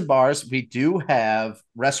restaurants and bars, we do have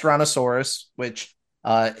Restaurantosaurus, which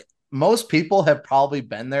most people have probably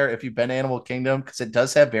been there if you've been to Animal Kingdom because it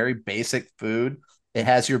does have very basic food. It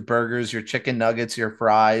has your burgers, your chicken nuggets, your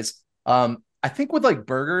fries. I think with like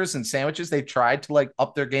burgers and sandwiches, they've tried to like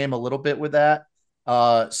up their game a little bit with that.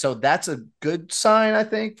 So that's a good sign, I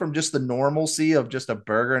think, from just the normalcy of just a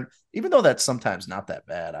burger. And even though that's sometimes not that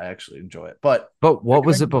bad, I actually enjoy it. But what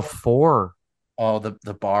was it before? Oh,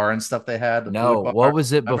 the bar and stuff they had. No, what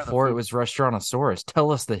was it Remember before it was Restaurantosaurus?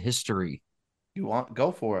 Tell us the history. You want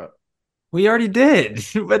go for it. We already did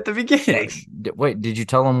at the beginning. Wait, did you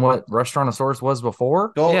tell them what Restaurantosaurus was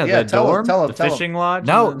before? Go, yeah, the tell dorm, him, the fishing lodge.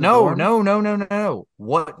 No, and then the dorm? no.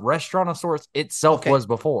 What Restaurantosaurus itself was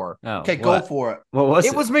before? Oh, okay, what? go for it. What was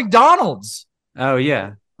it? It was McDonald's. Oh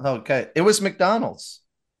yeah. Okay, it was McDonald's.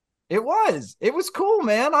 It was. It was cool,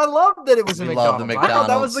 man. I loved that it was a We love the McDonald's. I thought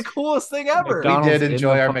that was McDonald's. the coolest thing ever. McDonald's We did in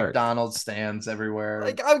enjoy the our park. McDonald's stands everywhere.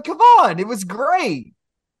 Like, come on, it was great.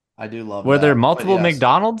 I do love. Were there that, multiple but yes.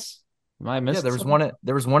 McDonald's? Am I missing? Yeah, there was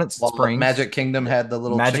something? one at Well, Springs. Magic Kingdom had the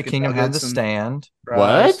little Magic chicken Kingdom had the nuggets and stand. fries.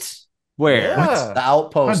 What? Where? Yeah. The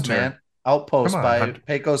Outpost, Hunter. man. Outpost Come on, by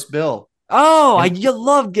Pecos Bill. Oh, You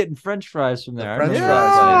love getting French fries from The there. I French remember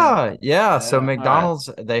fries, that place. yeah. So Yeah. McDonald's,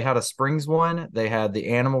 they had a Springs one, they had the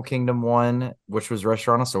Animal Kingdom one, which was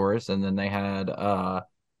Restaurantosaurus, and then they had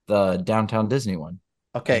the Downtown Disney one.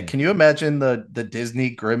 Okay, can you imagine the Disney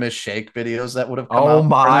Grimace Shake videos that would have come Oh out?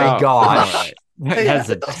 my Oh, gosh. If they That's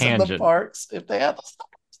a had those in the tangent. parks. If they had those.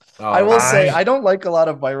 I Oh, will say I I don't like a lot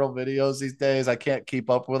of viral videos these days. I can't keep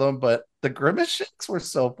up with them, but the Grimace Shakes were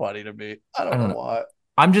so funny to me. I I don't don't know know. why.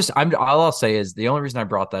 All I'll say is the only reason I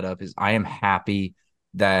brought that up is I am happy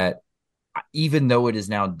that even though it is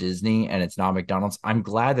now Disney and it's not McDonald's, I'm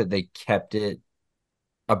glad that they kept it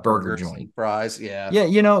a burger Burgers joint. and fries, yeah.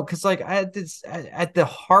 Yeah, because like at the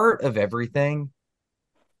heart of everything,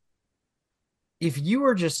 if you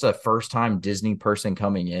are just a first time Disney person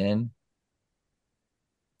coming in,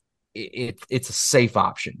 it's a safe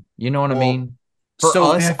option. You know what I Well, mean? For so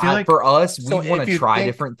us, I feel like we want if to you try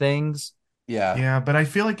think, different things. yeah, yeah, but I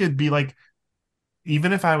feel like it'd be like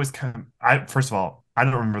even if I was I first of all, I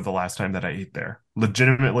don't remember the last time that I ate there.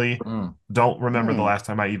 Legitimately, Mm. don't remember the Hmm. last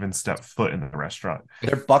time I even stepped foot in the restaurant.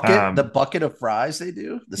 the Um, bucket of fries they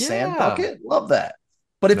do, the sand Yeah. bucket, love that.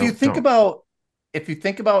 But nope, don't. if you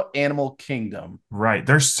think about Animal Kingdom, Right.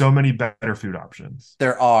 There's so many better food options.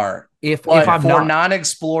 there are, If but I'm for not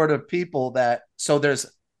non-explorative people there's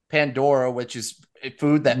Pandora, which is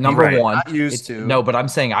food that number people Right. are one, not used it's to, no, but I'm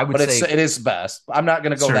saying I would but say it is best. I'm not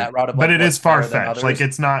going to go Sure. that route of But like it is what's better than far-fetched. Like others.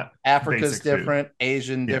 it's not Africa's basic food. different,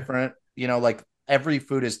 Asian Yeah. different, like every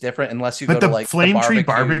food is different unless you But go to the like the flame tree barbecues.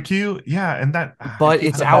 barbecue, yeah, and that but Pizza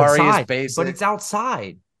it's Safari is outside. basic. But it's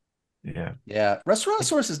outside. yeah. Yeah, restaurant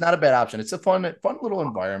source is not a bad option. It's a fun little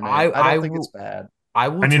environment. I I don't think it's will bad. I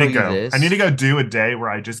will I need tell to you go. I need to this. go do a day where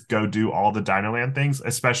I just go do all the DinoLand things,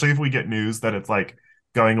 especially if we get news that it's like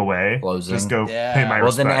going away. Just Closing. go pay my Yeah, Well,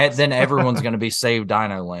 respects. then everyone's going to be saved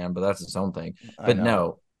Dino Land, but that's its own thing. I But know.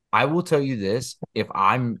 no, I will tell you this: if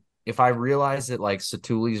I realize that like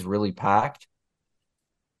Satuli's really packed,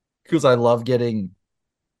 because I love getting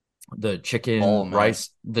Oh man.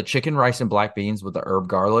 the chicken rice and black beans with the herb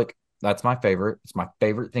garlic. That's my favorite. It's my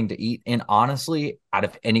favorite thing to eat. And honestly, out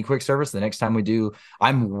of any quick service, the next time we do,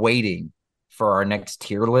 I'm waiting for our next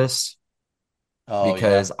tier list Oh yeah.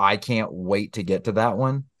 because I can't wait to get to that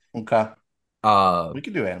one. Okay. Uh, We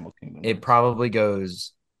could do Animal Kingdom it next. probably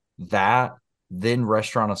goes that, then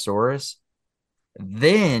Restaurantosaurus,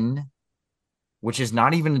 then, which is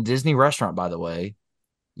not even a Disney restaurant, by the way,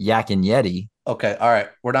 Yak and Yeti Okay. All right.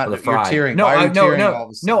 We're for the not. You're fried. tearing. No, Why are you tearing no, all of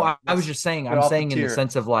a no. sudden? I was Let's just saying. get I'm off the saying in the tier.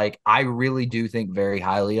 sense of like, I really do think very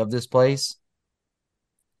highly of this place.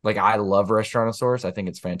 Like, I love Restaurantosaurus. I think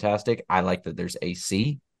it's fantastic. I like that there's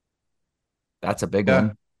AC. That's a big Yeah.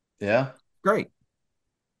 one. Yeah. Great.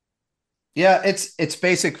 Yeah, it's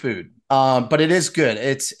basic food. But it is good.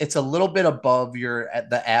 It's a little bit above your at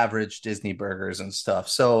the average Disney burgers and stuff.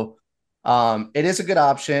 So it is a good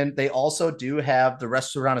option. They also do have the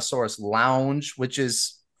Restaurantosaurus Lounge, which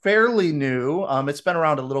is fairly new. It's been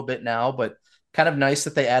around a little bit now, but kind of nice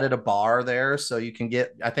that they added a bar there so you can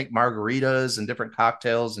get, I think, margaritas and different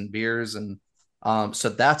cocktails and beers. And so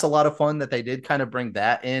that's a lot of fun that they did kind of bring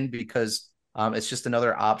that in because it's just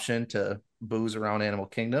another option to booze around Animal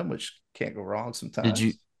Kingdom, which can't go wrong Did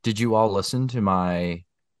you sometimes. did you all listen to my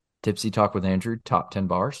Tipsy Talk with Andrew top 10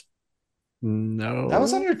 bars? That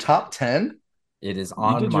was on No. your top 10. It is You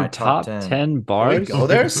on did your my top top 10. 10 Can we bars? go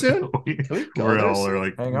there soon? Can we go We're there all are soon?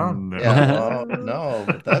 like, Hang on. Yeah, no. well, no,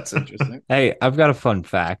 but that's interesting. Hey, I've got a fun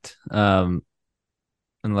fact.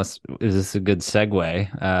 Unless is this a good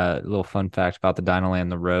segue? A little fun fact about the DinoLand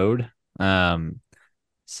the road.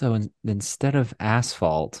 So instead of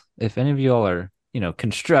asphalt, if any of you all are,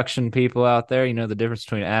 construction people out there, you know the difference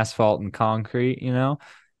between asphalt and concrete,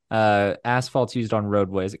 asphalt's used on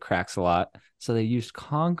roadways, it cracks a lot. So they used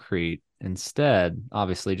concrete instead,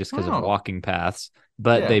 obviously just because of Oh, walking paths,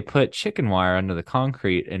 but yeah. they put chicken wire under the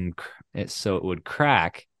concrete and so it would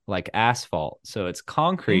crack like asphalt. So it's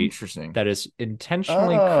concrete Interesting. that is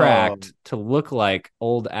intentionally Oh, cracked to look like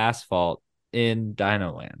old asphalt in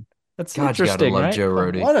DinoLand. That's God, you gotta interesting, love right? Joe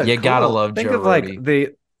Rody. what a You gotta cool. love Think Joe of like Rody.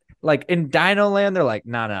 like in DinoLand, they're like,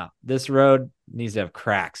 no, this road needs to have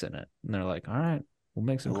cracks in it. And they're like, all right, we'll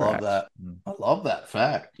make I some love cracks. that. I love that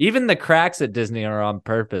fact. Even the cracks at Disney are on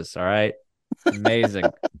purpose. All right.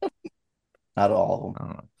 Amazing. Not all of I them.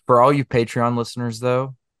 don't know. For all you Patreon listeners,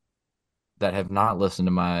 though, that have not listened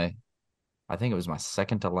to I think it was my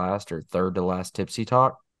second to last or third to last Tipsy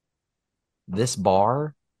Talk, this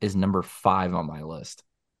bar is number 5 on my list.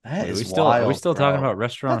 That Wait, is are we wild, still talking bro. about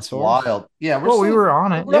That's Restaurantosaurus? wild. Yeah, Well, we were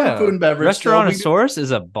on it. we're on Yeah. food and beverage still. Restaurantosaurus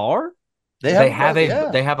is a bar? They They have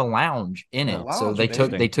they have a lounge in A it. lounge, So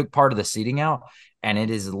baby. they took part of the seating out, and it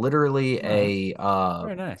is literally Very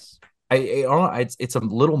nice. I don't know, it's a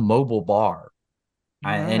little mobile bar.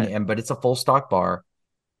 But it's a full stock bar.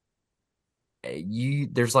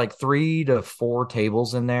 There's like 3 to 4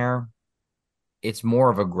 tables in there. It's more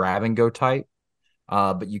of a grab and go type.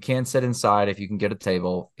 But you can sit inside if you can get a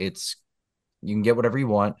table. You can get whatever you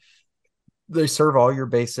want. They serve all your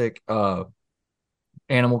basic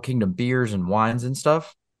Animal Kingdom beers and wines and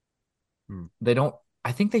stuff. They don't.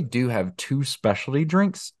 I think they do have 2 specialty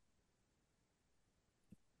drinks.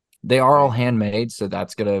 They are all handmade, so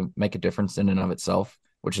that's gonna make a difference in and of itself,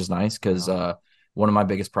 which is nice because one of my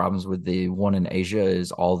biggest problems with the one in Asia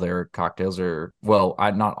is all their cocktails are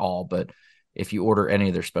not all, but if you order any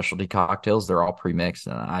of their specialty cocktails, they're all pre-mixed,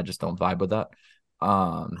 and I just don't vibe with that.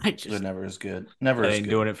 It never is good. Never is ain't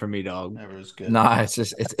good. doing it for me, dog. Never is good. Nah, it's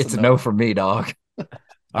a no for me, dog. All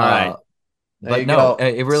right. But no,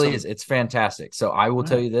 it really is. It's fantastic. So I will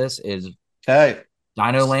tell you this is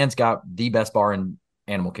DinoLand's got the best bar in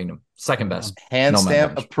Animal Kingdom. Second best. Hand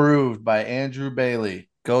stamp approved by Andrew Bailey.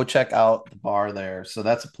 Go check out the bar there. So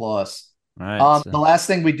that's a plus. All right. The last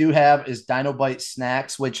thing we do have is Dino Bite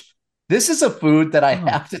Snacks, which this is a food that I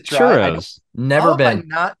have to try. Churros. Never been. I've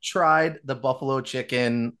not tried the buffalo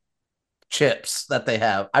chicken chips that they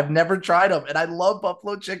have. I've never tried them, and I love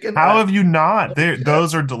buffalo chicken. How have you not?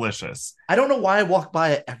 Those are delicious. I don't know why I walk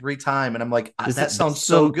by it every time, and I'm like, that sounds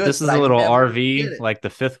so good. This is a little RV, like the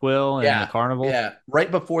fifth wheel and the carnival. Yeah, right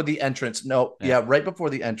before the entrance. Right before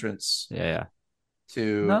the entrance. Yeah.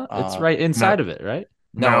 It's right inside of it, right?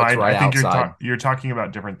 No, it's right I think outside. you're talking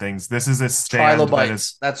about different things. This is a stand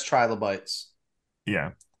that's Trilobites.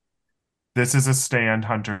 Yeah. This is a stand,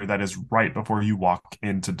 Hunter, that is right before you walk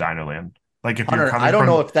into DinoLand. Like if Hunter, you're coming I don't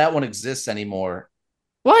know if that one exists anymore.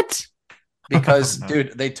 What? Because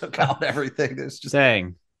dude, they took out everything. There's just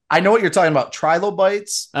dang. I know what you're talking about.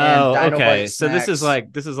 Trilobites. And okay. So this is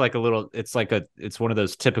like a little. It's one of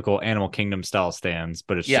those typical Animal Kingdom style stands,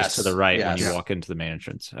 but it's just to the right when you walk into the main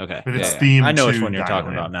entrance. Okay, but it's themed. I know which one you're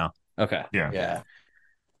talking about now. Okay, yeah.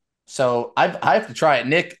 So I have to try it.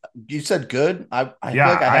 Nick, you said good. I feel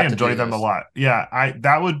like I enjoy them a lot. Yeah,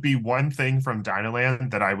 that would be one thing from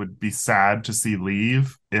DinoLand that I would be sad to see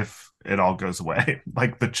leave if it all goes away,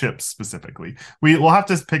 like the chips specifically. We'll have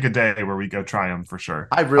to pick a day where we go try them for sure.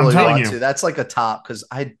 I really want to. That's like a top because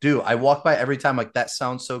I walk by every time like that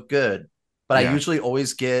sounds so good, but I usually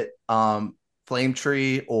always get Flame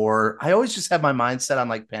Tree, or I always just have my mindset on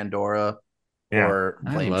like Pandora. Or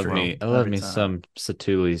I love me some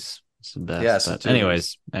Satuli's. It's the best. Yeah. But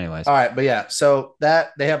anyways. All right, but yeah, so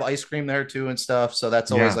that they have ice cream there too and stuff. So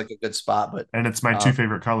that's always like a good spot. But it's my 2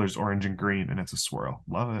 favorite colors, orange and green, and it's a swirl.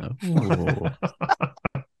 Love it.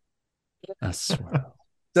 A swirl.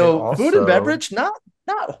 So food and beverage, not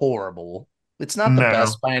horrible. It's not the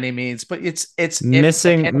best by any means, but it's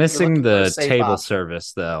missing the table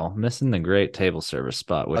service though. Missing the great table service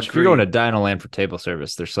spot. Which if you're going to DinoLand for table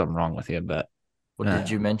service, there's something wrong with you. I bet. Well,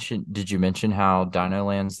 did you mention how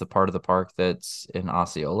DinoLand's the part of the park that's in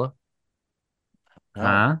Osceola?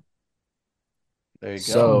 Huh? There you go.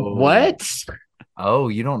 So what? Oh,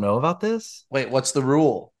 you don't know about this? Wait, what's the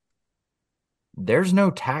rule? There's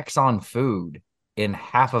no tax on food in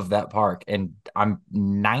half of that park, and I'm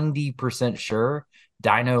 90% sure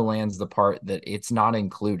DinoLand's the part that it's not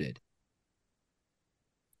included.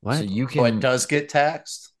 What? So you can. Oh, it does get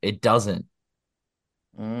taxed? It doesn't.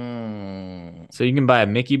 So you can buy a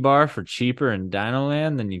Mickey bar for cheaper in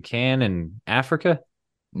DinoLand than you can in Africa?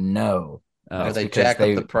 No. They jack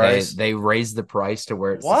up the price. They raise the price to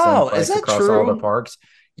where it's the same price across all the parks.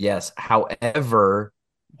 Yes. However,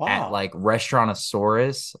 at like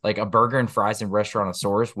Restaurantosaurus, like a burger and fries in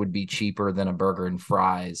Restaurantosaurus would be cheaper than a burger and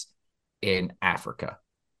fries in Africa.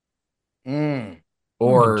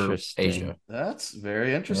 Or Asia. That's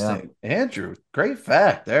very interesting. Yeah. Andrew, great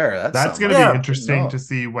fact there. That's going to be interesting to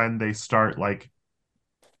see when they start, like,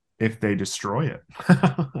 if they destroy it.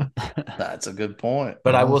 That's a good point.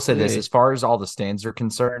 But I will say this, as far as all the stands are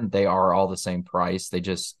concerned, they are all the same price.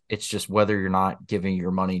 It's just whether you're not giving your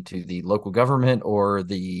money to the local government or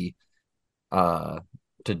to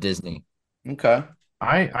Disney. Okay.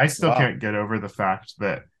 I still can't get over the fact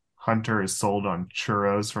that Hunter is sold on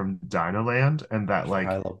churros from DinoLand, and that like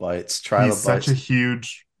Trilobites. He's such a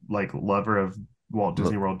huge like lover of Walt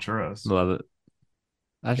Disney World churros. Love it.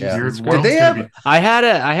 I had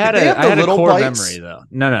a core memory though.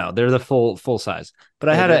 No, they're the full size. But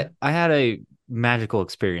I had a magical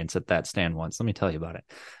experience at that stand once. Let me tell you about it.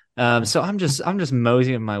 So I'm just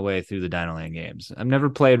moseying my way through the DinoLand games. I've never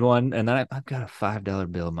played one, and then I've got a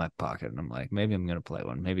 $5 bill in my pocket, and I'm like, maybe I'm gonna play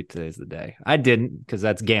one. Maybe today's the day. I didn't because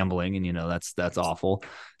that's gambling, and that's awful.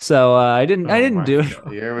 So I didn't do it.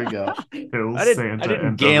 Here we go. Kills I Santa didn't and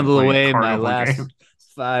doesn't gamble play away my carnival last games.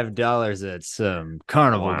 $5 at some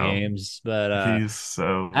carnival Wow. games. But He's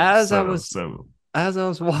so as I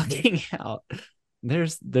was walking out,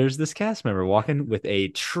 there's this cast member walking with a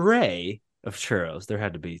tray of churros. There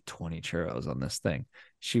had to be 20 churros on this thing.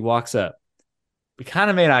 She walks up. We kind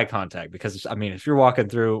of made eye contact because, I mean, if you're walking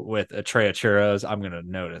through with a tray of churros, I'm going to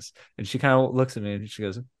notice. And she kind of looks at me and she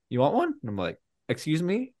goes, "You want one?" And I'm like, "Excuse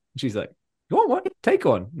me?" And she's like, "You want one? Take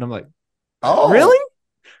one." And I'm like, Oh, "Really?"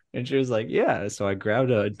 And she was like, "Yeah." So I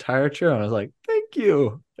grabbed an entire churro and I was like, "Thank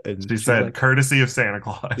you." And She said, like, courtesy of Santa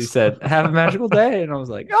Claus. she said, "Have a magical day." And I was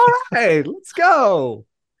like, "All right, let's go."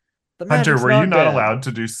 The Hunter, magic's were you not dead. allowed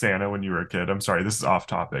to do Santa when you were a kid? I'm sorry, this is off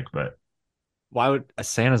topic, but Why would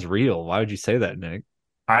Santa's real? Why would you say that, Nick?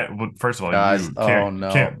 first of all, guys. you Oh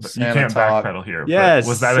no. can't Santa talk. backpedal here. Yes, But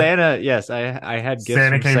was that Santa. Yes, I had gifts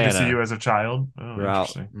Santa from came Santa to see you as a child? Oh, throughout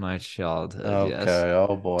interesting. my childhood. Okay. Yes.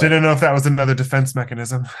 Oh boy. Didn't know if that was another defense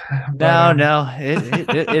mechanism. No,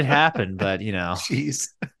 it happened, but Jeez.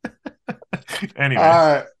 Anyway,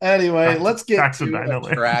 All right. Anyway, Back- let's get back to to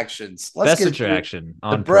DinoLand. attractions. Let's best get to attraction the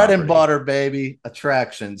on bread and property. butter, baby.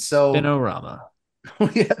 Attractions. So Spinorama.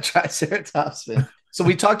 we have Triceratops spin. So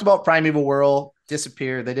we talked about Primeval Whirl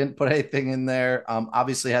disappeared. They didn't put anything in there.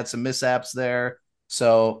 Obviously had some mishaps there.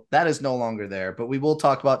 So that is no longer there. But we will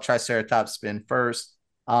talk about Triceratops spin first.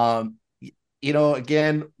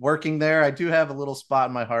 Again, working there, I do have a little spot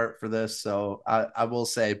in my heart for this. So I will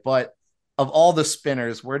say, but of all the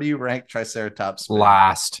spinners, where do you rank Triceratops spin?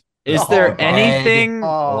 Last. Is Oh, there dead anything?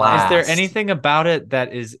 last. Is there anything about it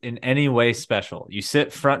that is in any way special? You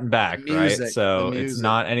sit front and back, The right? music, So the it's music.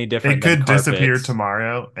 not any different. it could than carpets. disappear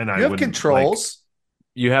tomorrow, and I You have wouldn't controls.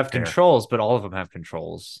 You have Care. controls, but all of them have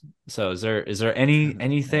controls. So is there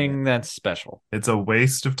anything that's special? It's a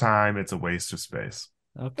waste of time. It's a waste of space.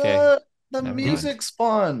 Okay. The Never music's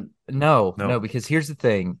fun. No, No. because here's the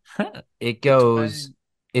thing. It goes,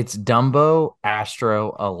 it's Dumbo,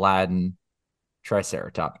 Astro, Aladdin,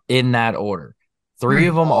 Triceratops in that order. 3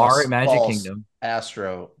 of them are at Magic False. Kingdom.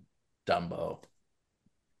 Astro, Dumbo.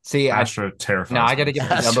 See, Astro terrifies. I got to me. give it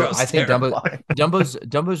to Dumbo. Astro's I think terrifying.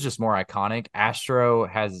 Dumbo's just more iconic. Astro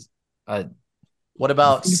has a What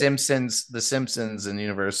about Simpsons? The Simpsons and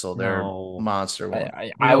Universal, they're No. monster one.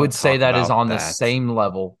 I would say talk that is about on the that. same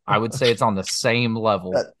level. I would say it's on the same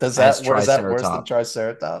level. Does as that worse than Triceratops.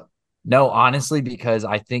 Triceratops? No, honestly, because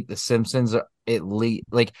I think the Simpsons are at least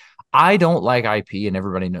like I don't like IP, and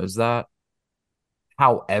everybody knows that.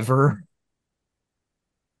 However,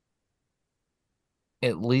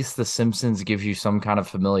 at least the Simpsons gives you some kind of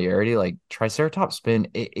familiarity. Like Triceratops spin,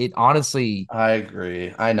 it honestly, I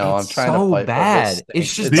agree. I know. I'm it's trying so to fight bad. For this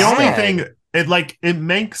It's thing. just The only bad. thing it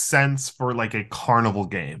makes sense for like a carnival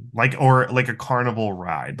game, or like a carnival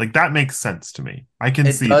ride. Like that makes sense to me. I can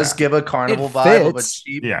It see does that. give a carnival It vibe of a fits.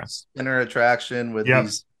 cheap Yeah. spinner attraction with Yep.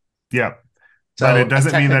 these. Yep. So But it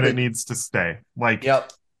doesn't mean that it technically- needs to stay. Like,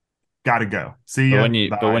 Yep. gotta go. See But ya.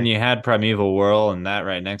 when Bye. you had Primeval Whirl and that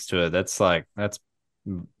right next to it,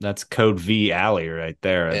 that's Code V Alley right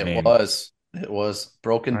there. It was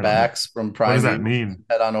broken I don't backs from what Prime. does that mean?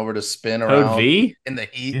 Head on over to spin Code around V in the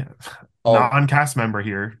heat. Yeah. Oh. Non-cast member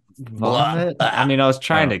here. Vomit. Blah. I mean, I was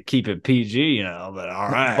trying Oh. to keep it PG, but all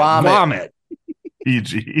right, Vomit.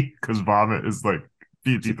 PG, because vomit is like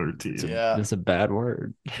PG-13. Yeah. It's a bad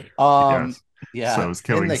word. Yes. Yeah. So is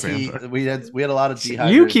killing in the Santa. heat, we had a lot of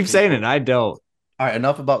dehydrated. You keep saying it, people. I don't. All right,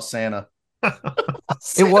 enough about Santa.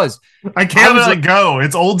 It was. I can't I was let it go.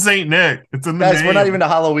 It's Old Saint Nick. It's in the Guys, name. we're not even to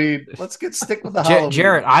Halloween. Let's stick with the Halloween.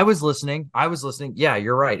 Jarrett, I was listening. Yeah,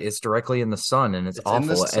 you're right. It's directly in the sun, and it's It's awful. in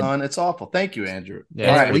the And- sun. It's awful. Thank you, Andrew. Yeah,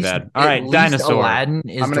 and it's at pretty least, bad. All at right, least dinosaur. Aladdin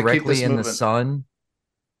is I'm gonna keep directly this in the moving. sun.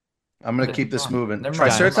 I'm going to But keep this never mind. moving. Never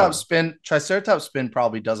mind. Triceratops spin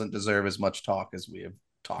probably doesn't deserve as much talk as we have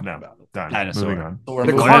talked No, about it. done. Dinosaur. Moving on. So we're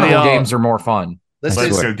The moving carnival on. games are more fun. This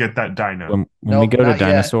Let's is go get that dino. When Nope, we go to not yet.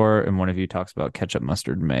 dinosaur and one of you talks about ketchup,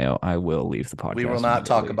 mustard, and mayo, I will leave the podcast. we will not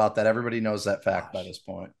talk immediately. about that. Everybody knows that fact by this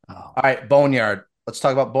point. Oh. All right, Boneyard. Let's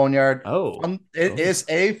talk about Boneyard. Oh. It is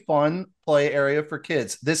a fun play area for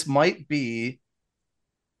kids. This might be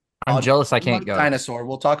I'm jealous I can't go. Dinosaur.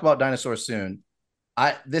 We'll talk about dinosaur soon.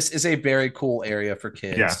 This is a very cool area for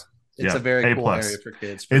kids. Yeah. It's Yeah. a very A+. cool area for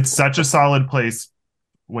kids. It's such a solid place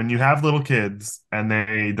when you have little kids and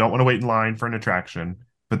they don't want to wait in line for an attraction,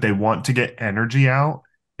 but they want to get energy out.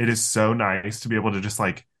 It is so nice to be able to just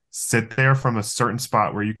like sit there from a certain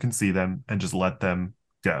spot where you can see them and just let them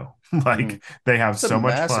go. Like they have It's a so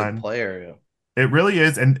much massive fun. play area. It really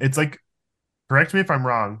is. And it's like, correct me if I'm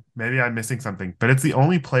wrong. Maybe I'm missing something, but it's the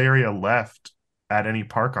only play area left at any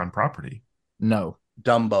park on property. No.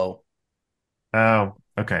 Dumbo. Oh,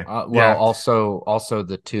 okay. Well, Yeah. also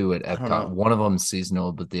the two at I don't Epcot. know. One of them's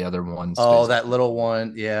seasonal, but the other one Oh, stays. that little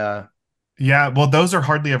one. Yeah. Yeah. Well, those are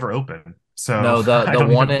hardly ever open. So No, the I the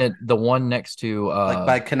don't one even the one next to Like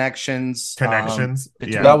by connections. connections.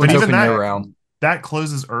 Between Yeah. that But one's even open year that, round. that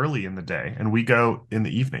closes early in the day and we go in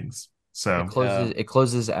the evenings. It So closes. It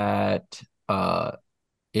closes at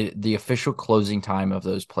the official closing time of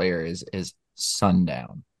those play areas is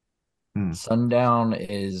sundown. hmm. Sundown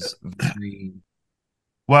is very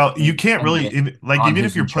Well, you can't really dependent like on even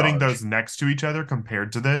if who's you're in putting charge. those next to each other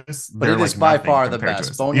compared to this, But they're it is like by nothing far the compared to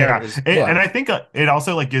best. us. Boneyard Yeah, is and I think it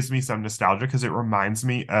also like gives me some nostalgia because it reminds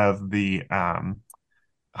me of the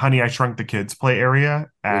Honey I Shrunk the Kids play area Which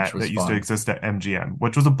at was that used to fun. exist at MGM,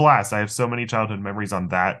 which was a blast. I have so many childhood memories on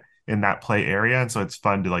that in that play area, and so it's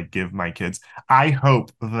fun to like give my kids. I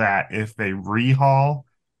hope that if they rehaul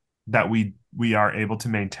that we are able to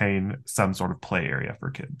maintain some sort of play area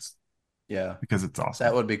for kids Yeah. because it's awesome.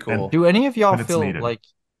 That would be cool. Do any of y'all And it's feel needed. like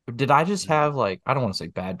did I just have like I don't want to say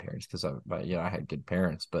bad parents because I had good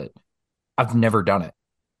parents, but I've never done it.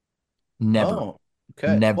 Never. Oh,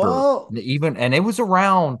 okay. Never. Well, Even and it was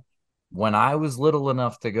around when I was little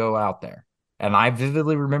enough to go out there. And I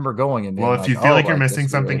vividly remember going and being Well, if like, you feel oh, like you're like this missing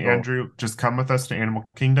would be really something, cool. Andrew, just come with us to Animal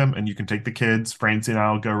Kingdom and you can take the kids. Francie and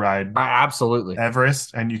I'll go ride Absolutely.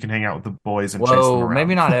 Everest and you can hang out with the boys and chase them Whoa, around.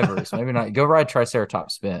 maybe not Everest. Maybe not. Go ride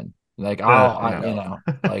Triceratops Spin. Like No.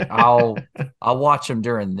 I'll watch them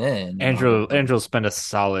during then. Andrew will spend a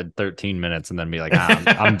solid 13 minutes and then be like,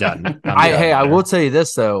 I'm done. I will tell you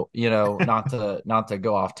this though, not to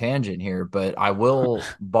go off tangent here, but I will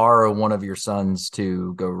borrow one of your sons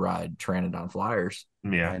to go ride Pteranodon Flyers.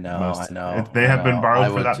 Yeah, I know. They have been I borrowed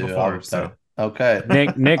for would that too. before. So okay.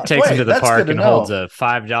 Nick takes him to the that's park good to and know. holds a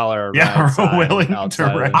 $5 yeah, ride we're sign willing to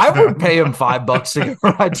outside of ride. the- I would pay him $5 to go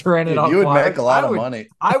ride Pteranodon Dude, you would Flyers. make a lot of money.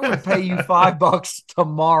 I would pay you $5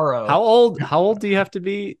 tomorrow. How old do you have to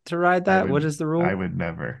be to ride that? What is the rule? I would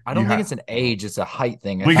never. I don't think it's an age; it's a height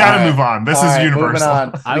thing. We got to move on. This is universal.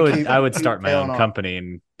 Moving on. I would start my own company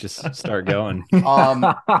and just start going.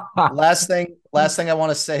 Last thing I want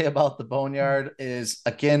to say about the Boneyard is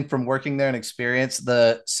again from working there and experience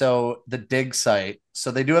the dig site. So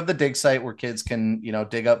they do have the dig site where kids can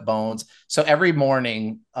dig up bones. So every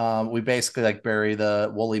morning we basically like bury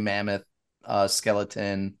the woolly mammoth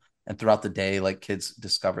skeleton, and throughout the day like kids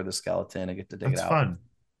discover the skeleton and get to dig it out.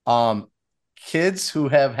 Fun. Kids who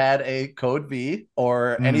have had a code V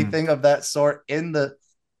or anything of that sort in the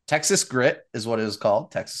Texas grit is what it is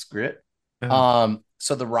called, Texas grit.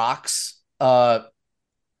 So the rocks, the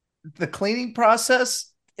cleaning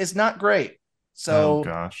process is not great. So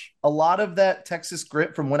gosh, a lot of that Texas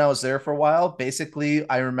grit from when I was there for a while, basically,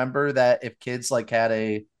 I remember that if kids like had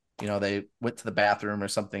they went to the bathroom or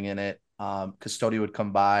something in it, custodian would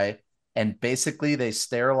come by and basically they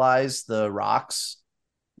sterilize the rocks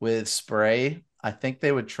with spray. I think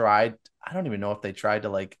they would try. I don't even know if they tried to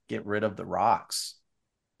like get rid of the rocks.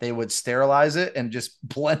 They would sterilize it and just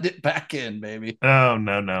blend it back in, baby. Oh,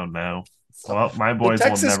 no. Well, my boys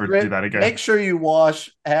will never do that again. Make sure you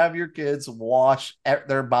have your kids wash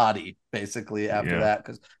their body basically after that.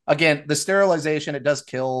 Because again, the sterilization, it does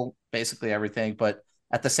kill basically everything. But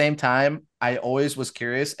at the same time, I always was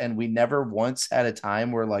curious and we never once had a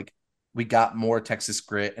time where like we got more Texas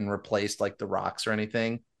grit and replaced like the rocks or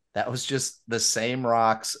anything. That was just the same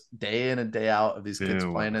rocks day in and day out of these kids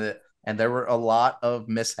playing in it. And there were a lot of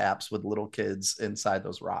mishaps with little kids inside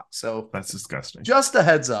those rocks. So that's disgusting. Just a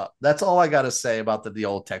heads up. That's all I got to say about the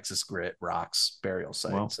old Texas grit rocks burial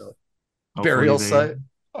site. Well, so burial site.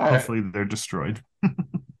 Hopefully they're destroyed.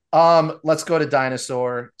 Let's go to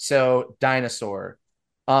Dinosaur. So Dinosaur.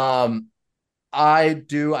 I've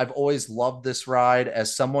always loved this ride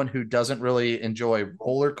as someone who doesn't really enjoy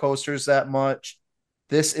roller coasters that much.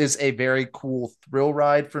 This is a very cool thrill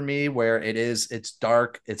ride for me where it's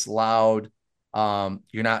dark, it's loud.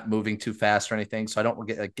 You're not moving too fast or anything. So I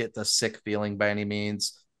don't get the sick feeling by any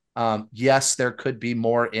means. Yes, there could be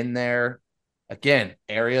more in there. Again,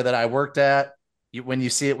 area that I worked at, when you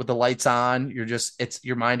see it with the lights on,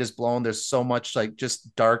 your mind is blown. There's so much like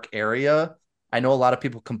just dark area. I know a lot of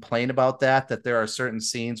people complain about that there are certain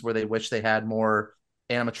scenes where they wish they had more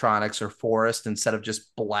animatronics or forest instead of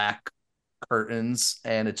just black curtains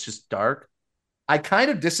and it's just dark. I kind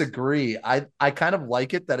of disagree. I kind of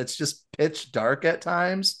like it that it's just pitch dark at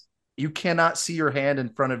times. You cannot see your hand in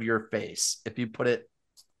front of your face if you put it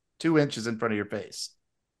 2 inches in front of your face.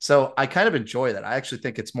 So I kind of enjoy that. I actually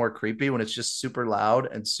think it's more creepy when it's just super loud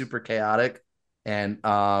and super chaotic, and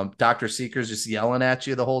Dr. Seeker's just yelling at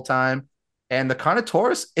you the whole time. And the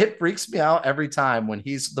Carnotaurus, it freaks me out every time when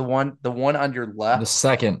he's the one on your left,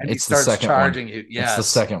 and he It's the starts second one. charging you. It's the Yes,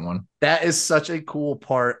 second one. that is such a cool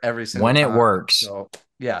part every single When time. it works. So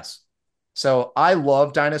yes. So I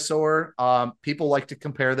love Dinosaur. People like to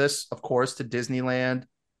compare this, of course, to Disneyland,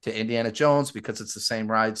 to Indiana Jones, because it's the same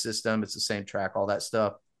ride system, it's the same track, all that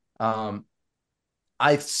stuff. Um,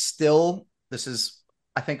 this is,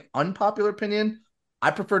 I think, unpopular opinion.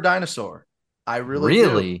 I prefer Dinosaur. I really do.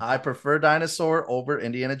 Really? I prefer Dinosaur over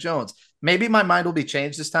Indiana Jones. Maybe my mind will be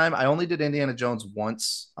changed this time. I only did Indiana Jones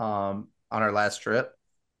once on our last trip.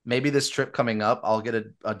 Maybe this trip coming up, I'll get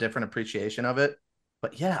a different appreciation of it.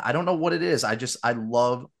 But yeah, I don't know what it is. I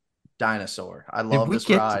love Dinosaur. I love this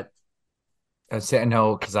ride. I say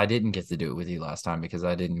no, because I didn't get to do it with you last time because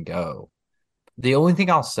I didn't go. The only thing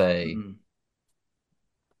I'll say,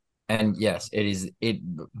 and yes, it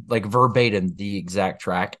like verbatim the exact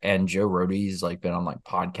track. And Joe Rohde's like been on like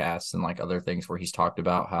podcasts and like other things where he's talked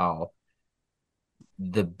about how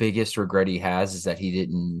the biggest regret he has is that he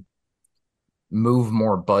didn't move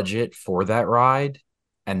more budget for that ride.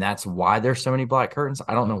 And that's why there's so many black curtains.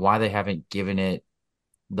 I don't know why they haven't given it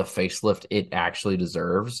the facelift it actually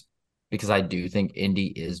deserves, because I do think Indy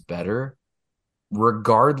is better.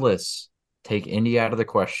 Regardless, take Indy out of the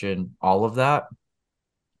question, all of that.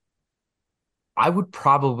 I would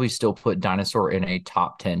probably still put Dinosaur in a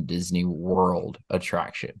top 10 Disney World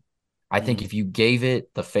attraction. I think if you gave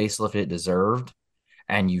it the facelift it deserved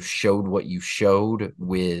and you showed what you showed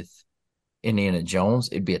with Indiana Jones,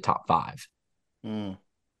 it'd be a top 5.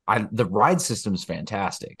 The ride system is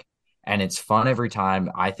fantastic and it's fun every time.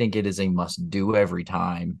 I think it is a must do every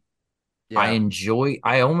time. Yeah.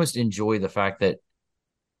 I almost enjoy the fact that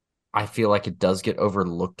I feel like it does get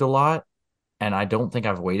overlooked a lot. And I don't think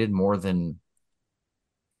I've waited more than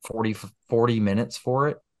 40 minutes for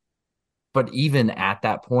it. But even at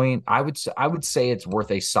that point, I would say it's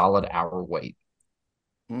worth a solid hour wait.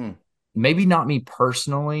 Maybe not me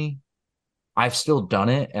personally. I've still done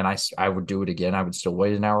it and I would do it again. I would still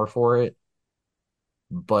wait an hour for it.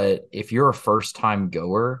 But if you're a first time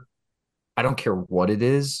goer, I don't care what it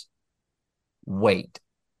is, wait.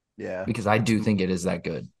 Yeah. Because I do think it is that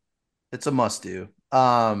good. It's a must do.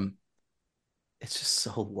 It's just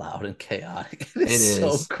so loud and chaotic. It is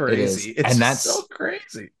so crazy. It's and that's so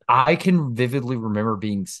crazy. I can vividly remember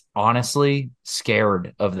being honestly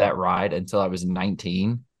scared of that ride until I was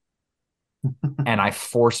 19. And I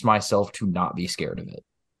forced myself to not be scared of it.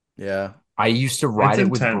 Yeah. I used to ride it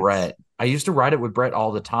with Brett. I used to ride it with Brett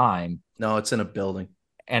all the time. No, it's in a building.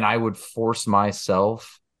 And I would force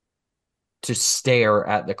myself to stare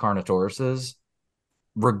at the Carnotauruses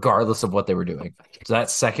regardless of what they were doing. So that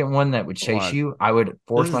second one that would chase you, I would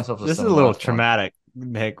force myself to. This is a little traumatic,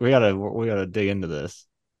 Nick. We gotta dig into this.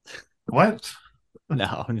 What?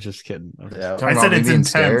 No, I'm just kidding. Yeah. I said it's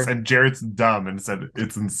intense, and Jared's dumb and said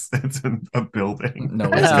it's in a building. No,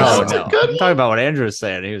 no. I'm talking about what Andrew was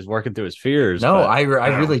saying. He was working through his fears. No, I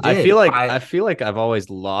really did. I feel like I've always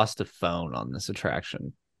lost a phone on this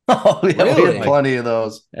attraction. Oh, yeah, really? We had plenty of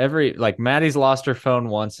those. Maddie's lost her phone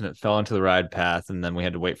once and it fell into the ride path, and then we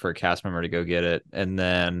had to wait for a cast member to go get it. And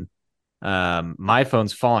then my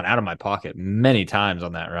phone's fallen out of my pocket many times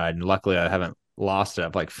on that ride, and luckily I haven't lost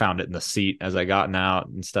it. I've found it in the seat as I gotten out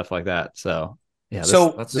and stuff like that. So yeah,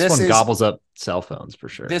 this one gobbles up cell phones for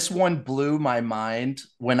sure. This one blew my mind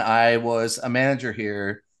when I was a manager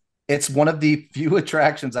here. It's one of the few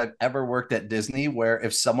attractions I've ever worked at Disney where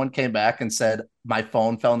if someone came back and said, my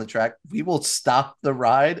phone fell in the track, we will stop the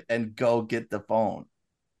ride and go get the phone.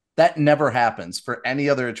 That never happens for any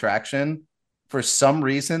other attraction. For some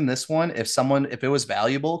reason, this one, if it was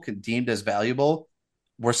valuable, deemed as valuable,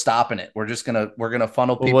 we're stopping it. We're gonna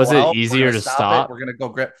funnel people out. Was it easier to stop? We're gonna go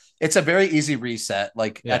grab. It's a very easy reset.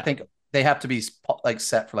 I think they have to be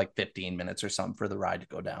set for 15 minutes or something for the ride to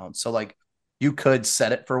go down. So you could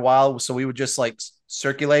set it for a while. So we would just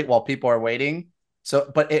circulate while people are waiting.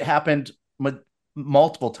 So, but it happened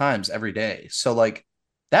multiple times every day. So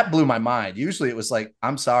that blew my mind. Usually it was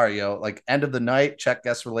I'm sorry, end of the night, check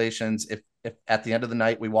guest relations. If at the end of the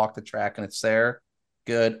night we walk the track and it's there,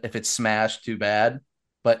 good. If it's smashed, too bad.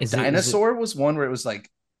 But Dinosaur was one where it was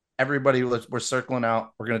everybody we're circling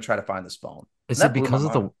out. We're going to try to find this phone. Is it because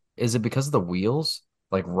of the wheels?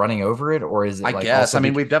 Running over it, or is it? I guess.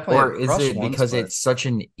 We've definitely. Or is it because it's such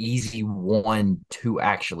an easy one to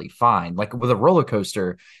actually find? With a roller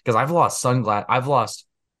coaster, because I've lost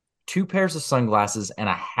 2 pairs of sunglasses and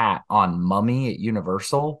a hat on Mummy at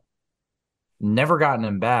Universal. Never gotten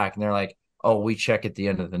them back, and they're like, oh, we check at the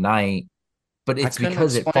end of the night, but I it's couldn't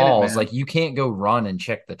because it explain it, falls. man. Like you can't go run and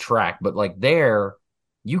check the track, but like there,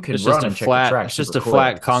 you can It's just run a and check the flat. track It's super just a quick.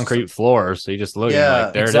 flat concrete floor. So you just look and you're like,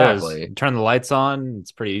 Yeah. there it is. Exactly. You turn the lights on.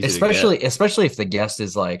 It's pretty easy to get. Especially if the guest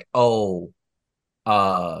is like, oh,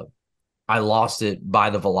 uh, I lost it by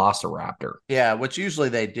the Velociraptor. Yeah, which usually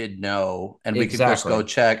they did know, and we could just go Exactly.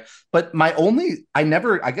 check. But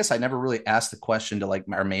I guess I never really asked the question to like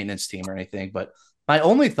our maintenance team or anything. But my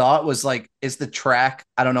only thought was like, is the track,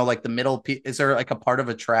 I don't know, like the is there like a part of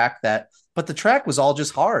a track but the track was all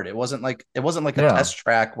just hard. It wasn't like a Yeah. test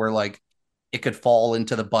track where like it could fall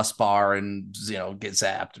into the bus bar and, get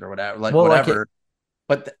zapped or whatever, like Well, like whatever.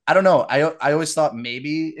 But I don't know. I always thought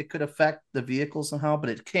maybe it could affect the vehicle somehow, but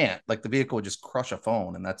it can't. Like the vehicle would just crush a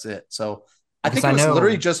phone and that's it. So I because think I it was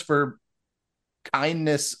literally know just for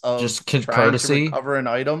kindness of just trying to courtesy. recover an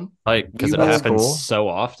item. Like, We because it That's will, happens cool. so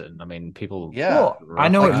often. I mean, people. yeah. Well, I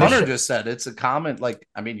know Like at Hunter Mission. just said, it's a common, like,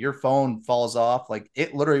 I mean, your phone falls off. Like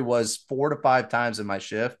it literally was 4 to 5 times in my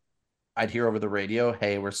shift. I'd hear over the radio,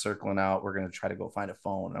 hey, we're circling out. We're going to try to go find a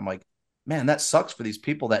phone. And I'm like, man, that sucks for these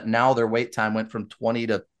people that now their wait time went from 20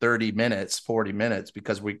 to 30 minutes, 40 minutes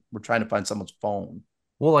because we're trying to find someone's phone.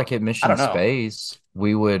 Well, like at I Mission don't know. Space,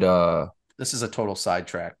 we would This is a total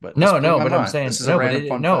sidetrack, but this no, blew no, my but I'm mind. saying This is a no, but random it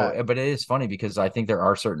fun no, fact. but it is funny because I think there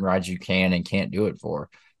are certain rides you can and can't do it for.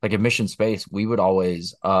 Like at Mission Space, we would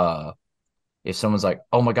always if someone's like,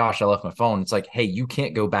 "Oh my gosh, I left my phone," it's like, "Hey, you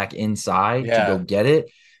can't go back inside to go Yeah. get it.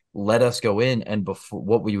 Let us go in." And before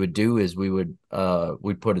what we would do is we'd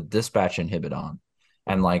put a dispatch inhibit on.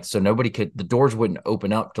 And like so the doors wouldn't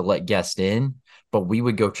open up to let guests in, but we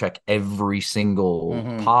would go check every single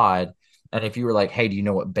Mm-hmm. pod. And if you were like, "Hey, do you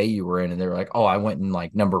know what bay you were in?" And they were like, "Oh, I went in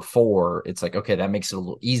like number 4." It's like, okay, that makes it a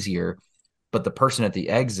little easier. But the person at the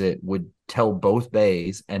exit would tell both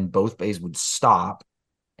bays, and both bays would stop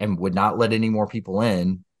and would not let any more people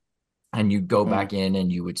in. And you'd go Mm-hmm. back in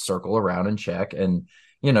and you would circle around and check. And,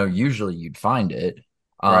 usually you'd find it.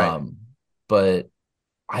 Right. But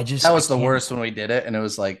That I was the can't. worst when we did it, and it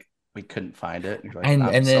was like we couldn't find it. And you're like, And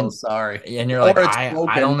I'm and so then sorry. and you're like, Or it's I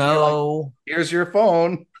broken. don't And you're like, know. here's your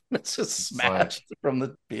phone. It's just It's like, smashed from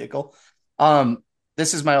the vehicle. Um,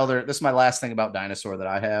 this is my last thing about Dinosaur that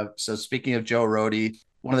I have. So speaking of Joe Rody,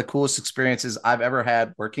 one of the coolest experiences I've ever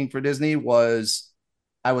had working for Disney was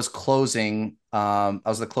I was closing. I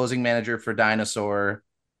was the closing manager for Dinosaur,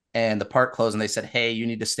 and the park closed, and they said, "Hey, you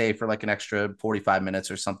need to stay for like an extra 45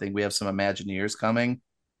 minutes or something. We have some Imagineers coming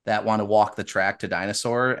that want to walk the track to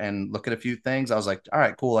Dinosaur and look at a few things." I was like, "All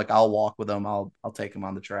right, cool. Like I'll walk with them. I'll take them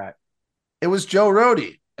on the track." It was Joe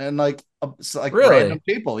Rody and like random really?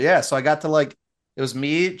 people. Yeah, so I got to like it was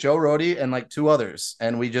me, Joe Rody, and like 2 others,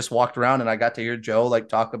 and we just walked around, and I got to hear Joe like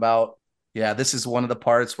talk about, yeah, this is one of the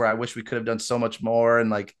parts where I wish we could have done so much more, and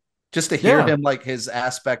like just to hear Yeah. him like his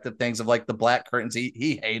aspect of things of like the black curtains,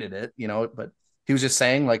 he hated it, but he was just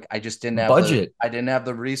saying like Budget. I didn't have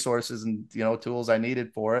the resources and tools I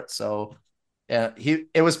needed for it, so yeah,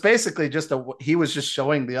 it was basically he was just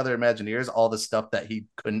showing the other Imagineers all the stuff that he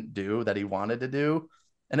couldn't do that he wanted to do.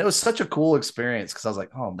 And it was such a cool experience because I was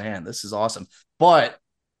like, oh man, this is awesome. But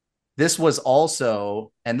this was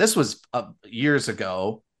also, and this was years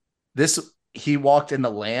ago. He walked in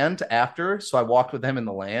the land after, so I walked with him in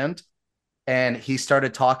the land, and he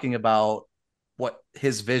started talking about what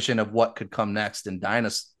his vision of what could come next in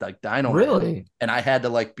DinoLand, Really? and I had to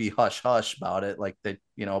like be hush hush about it, like that,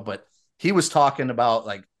 But he was talking about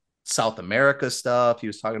like South America stuff. He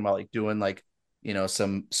was talking about like doing like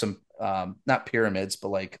some not pyramids, but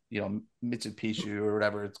like Mitsubishi or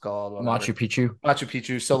whatever it's called, whatever Machu Picchu. Machu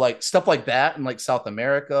Picchu. So like stuff like that in like South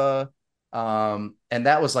America, and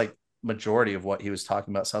that was like majority of what he was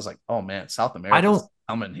talking about. So I was like, oh man, South I America's don't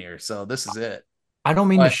coming here. So this is it. I don't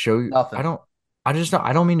mean to But show you. nothing.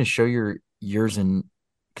 I don't mean to show your years in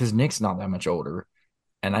because Nick's not that much older.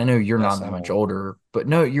 And I know you're Yes, not that I'm much old. older, but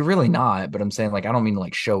no, you're really not. But I'm saying, like, I don't mean to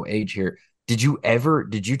like show age here. Did you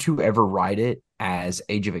two ever write it as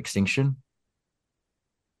Age of Extinction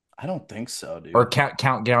I don't think so, or dude.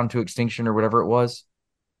 Countdown to Extinction or whatever it was?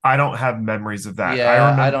 I don't have memories of that. I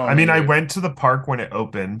Yeah, I remember, I don't mean, I either. went to the park when it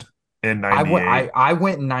opened in 98. I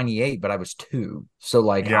went in 98, but I was 2. So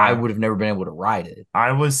like I Yeah, would have never been able to ride it.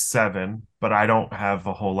 I was 7, but I don't have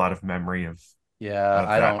a whole lot of memory Yeah, of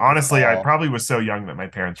I that. don't Honestly, I recall. probably was so young that my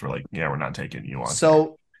parents were like, "Yeah, we're not taking you on here."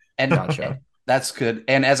 So, and Gotcha. that's good.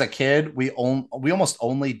 And as a kid, we almost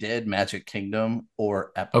only did Magic Kingdom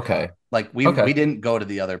or Epcot. Okay. Like we Okay. didn't go to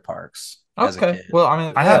the other parks as a Okay. kid. Well, I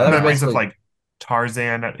mean, I yeah, have that's memories of basically like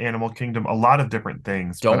Tarzan at Animal Kingdom, a lot of different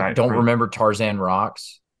things, but don't remember Tarzan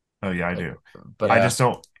Rocks, oh yeah, I but do. but I Yeah. just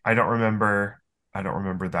don't remember I don't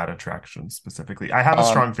remember that attraction specifically. I have a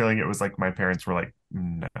strong feeling it was like my parents were like,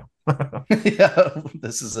 no. Yeah,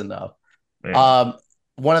 this is enough. Yeah.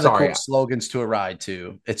 One of the cool slogans to a ride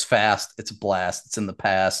too. It's fast, it's a blast, it's in the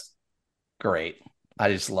past. Great.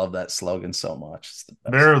 I just love that slogan so much. It's the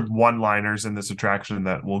best. There are one-liners in this attraction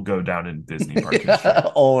that will go down in Disney park history.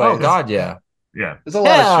 Always. Oh God, yeah. Yeah. There's a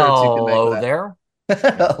lot of shirts you can make. Hello there.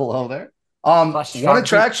 Hello there. One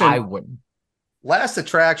attraction. I wouldn't. Last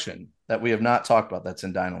attraction that we have not talked about that's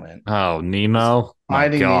in DinoLand. Oh, Nemo.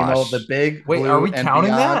 Finding Nemo, the big Wait, blue are we and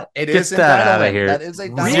counting beyond. that? It Get is in that out of DinoLand. here. That is a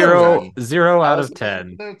DinoLand. Zero out of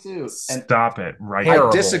 10. There too. And Stop it right Terrible.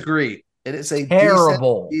 I disagree. It is a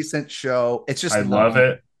decent show. It's just I long. love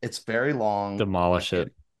it. It's very long. Demolish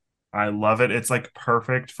it. I love it. It's like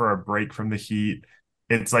perfect for a break from the heat.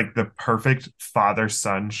 It's like the perfect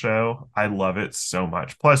father-son show. I love it so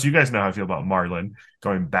much. Plus, you guys know how I feel about Marlin,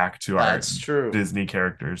 going back to our Disney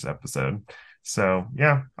characters episode. So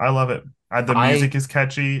yeah, I love it. The music is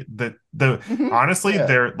catchy. Honestly,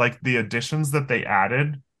 they're like the additions that they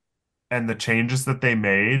added and the changes that they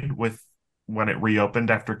made with when it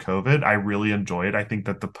reopened after COVID, I really enjoy it. I think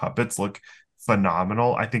that the puppets look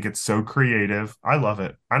phenomenal. I think it's so creative. I love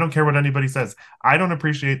it. I don't care what anybody says. I don't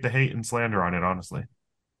appreciate the hate and slander on it, honestly.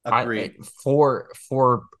 Agreed.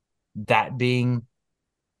 For that being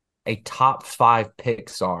a top 5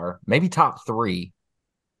 Pixar, maybe top 3,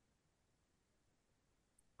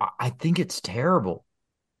 I think it's terrible.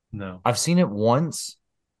 No, I've seen it once.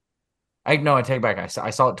 I take it back.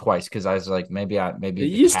 I saw it twice because I was like, maybe it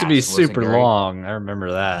used to be super long. I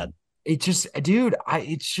remember that. It just, dude, I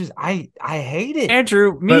hate it.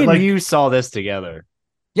 Andrew, me and you saw this together.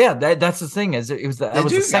 Yeah, that's the thing. Is it was the that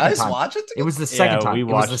was the second time. Watch it? It was the second time. We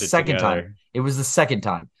watched it was the second together. time. It was the second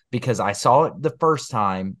time because I saw it the first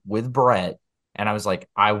time with Brett, and I was like,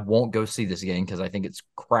 I won't go see this again because I think it's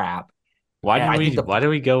crap. Why did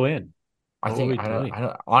we go in? I think I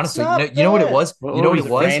don't honestly. You know what it was? You know what it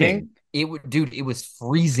was? Raining? It was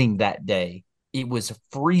freezing that day. It was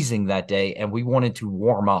freezing that day, and we wanted to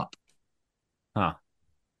warm up. Huh.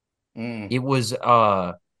 It was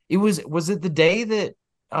was it the day that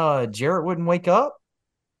Jarrett wouldn't wake up?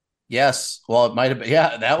 Yes. Well, it might have been.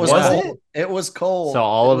 Yeah, that was cold. It was cold. So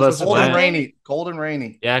all of us cold and rainy. Cold and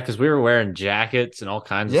rainy. Yeah, because we were wearing jackets and all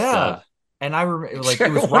kinds of stuff. And I remember, like,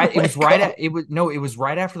 it was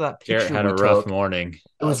right after that picture. Jarrett had a rough morning.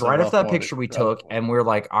 It was right after that picture we took, and we were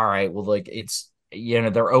like, all right, well, like, it's,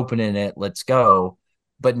 they're opening it, let's go.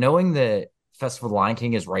 But knowing that Festival of the Lion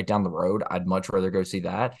King is right down the road, I'd much rather go see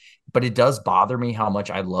that. But it does bother me how much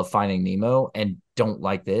I love Finding Nemo and don't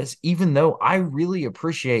like this, even though I really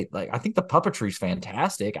appreciate, like, I think the puppetry is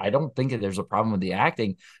fantastic. I don't think that there's a problem with the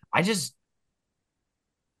acting. I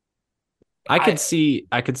could see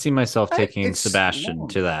myself taking Sebastian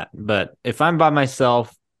to that. But if I'm by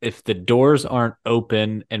myself, if the doors aren't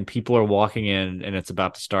open and people are walking in and it's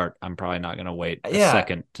about to start, I'm probably not going to wait a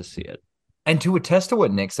second to see it. And to attest to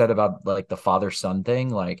what Nick said about, like, the father-son thing,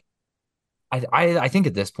 like, I think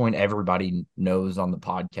at this point everybody knows on the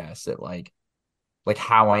podcast that like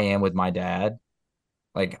how I am with my dad.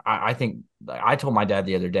 Like, I think I told my dad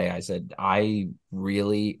the other day, I said,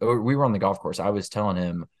 we were on the golf course. I was telling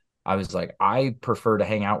him, I was like, I prefer to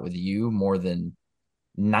hang out with you more than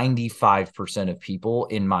 95% of people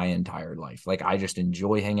in my entire life. Like, I just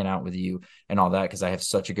enjoy hanging out with you and all that because I have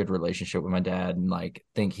such a good relationship with my dad and, like,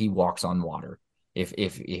 think he walks on water. If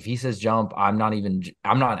he says jump, I'm not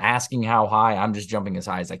asking how high. I'm just jumping as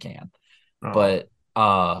high as I can. Oh. But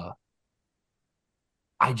all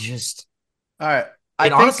right.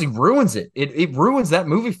 It honestly ruins it. It ruins that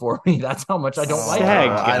movie for me. That's how much I don't like it.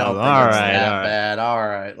 I don't think it's that bad. All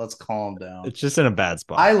right, let's calm down. It's just in a bad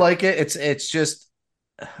spot. I like it. It's just,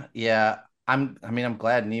 yeah. I'm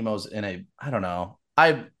glad Nemo's in a. I don't know.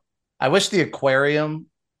 I wish the aquarium,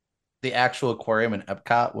 the actual aquarium in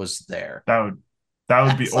Epcot, was there. That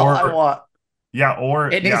would be all I want. Yeah, or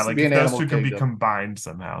it needs to be if those two can be combined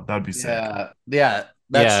somehow, that'd be sick. Yeah.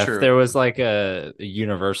 That's true. If there was like a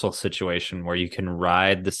universal situation where you can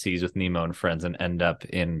ride the seas with Nemo and friends and end up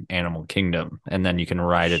in Animal Kingdom, and then you can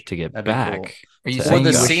ride it to get back. Cool. Are you saying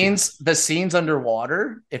the scenes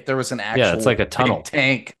underwater? If there was an actual it's like a tunnel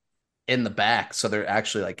tank in the back, so they're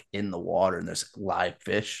actually like in the water, and there's live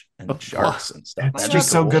fish and sharks and stuff. It's just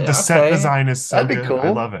so good. The set design is so good. Cool. I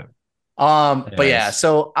love it. But yeah,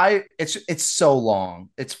 so it's so long.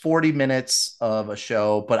 It's 40 minutes of a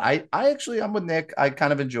show, but I'm with Nick. I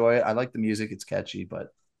kind of enjoy it. I like the music. It's catchy, but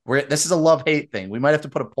this is a love-hate thing. We might have to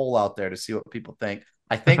put a poll out there to see what people think.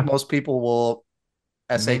 I think most people will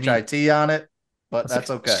SHIT on it, but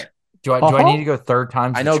that's okay. Do I need to go third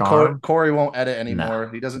time's I the know charm? Corey won't edit anymore.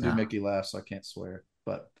 No, He doesn't do no. Mickey laughs, so I can't swear.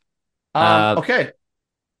 But Uh, okay.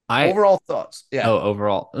 I Overall thoughts. Yeah.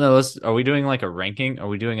 overall. No, are we doing like a ranking? Are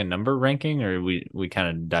we doing a number ranking, or we kind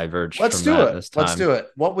of diverged Let's from do that it. this Let's time? do it.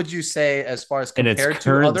 What would you say as far as In its compared to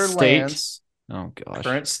current other state? lands? Oh gosh.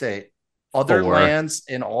 Current state. Other 4. lands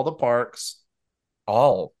in all the parks.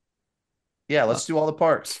 All. Yeah, let's do all the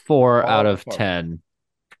parks. 4 All out the of parks. 10.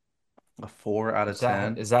 A 4 out of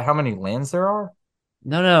 10. Is that how many lands there are?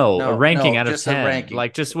 No, a ranking out of just a 10. ranking.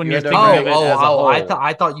 Like just when You you're had to thinking rank- of it as a whole.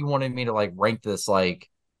 I thought you wanted me to like rank this like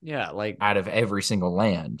Yeah, like out of every single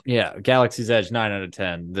land. yeah, Galaxy's Edge 9 out of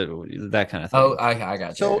 10. That kind of thing. Oh, I got you.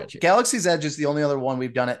 I So got you. Galaxy's Edge is the only other one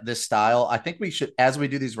we've done at this style. I think we should, as we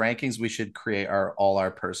do these rankings, we should create all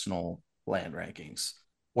our personal land rankings.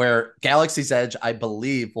 Where Galaxy's Edge, I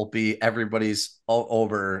believe, will be everybody's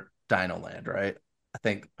over DinoLand, right? I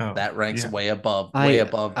think that ranks way above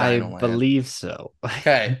DinoLand. I believe so.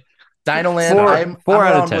 Okay, DinoLand. I'm 4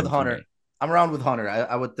 out of around 10 with for Hunter. me. I'm around with Hunter.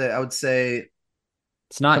 I would say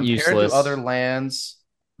It's not compared useless. to other lands.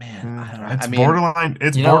 Man, It's borderline.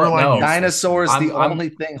 It's You know what? borderline. No. useless. Dinosaur is the I'm- only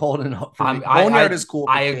thing holding up for me. I Boneyard is cool.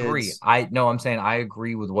 For I kids. agree. I'm saying I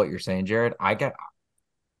agree with what you're saying, Jared. I got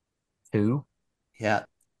 2. Yeah,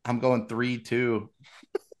 I'm going 3-2.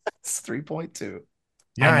 It's 3.2.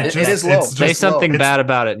 Yeah, it is low. It's Say just something low. bad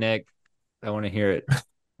about it, Nick. I want to hear it.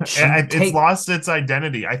 It's lost its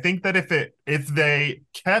identity. I think that if they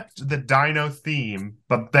kept the dino theme,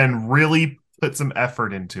 but then really put some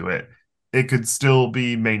effort into it, it could still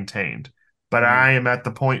be maintained. But I am at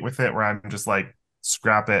the point with it where I'm just like,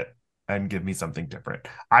 scrap it and give me something different.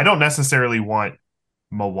 I don't necessarily want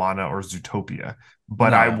Moana or Zootopia,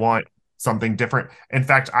 but I want something different. In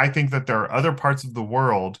fact, I think that there are other parts of the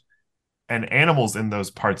world and animals in those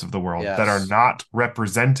parts of the world that are not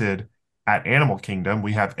represented at Animal Kingdom.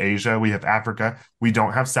 We have Asia, we have Africa, we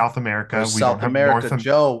don't have South America, There's we South don't have America. North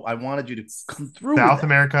Joe, I wanted you to come through. South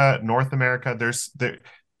America, North America. There's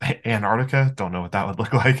Antarctica. Don't know what that would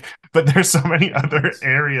look like, but there's so many other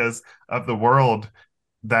areas of the world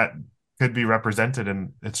that could be represented,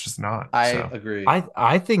 and it's just not. I agree.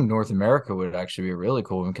 I think North America would actually be really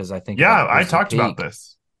cool because I think I talked about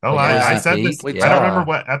this. Oh, I said this. I don't remember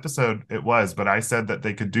what episode it was, but I said that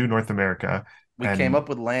they could do North America. We came up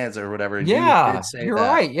with lands or whatever. Yeah, you did say you're that.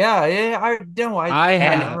 right. Yeah. I know. I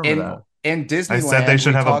remember that. In Disneyland, I said they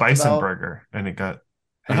should have a bison about... burger, and it got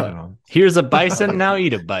hated on. Here's a bison. Now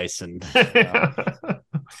eat a bison.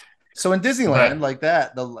 So in Disneyland, like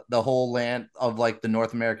that, the whole land of like the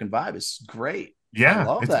North American vibe is great. Yeah, I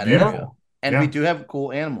love it's that beautiful. area. And we do have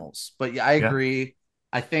cool animals. But yeah, I agree.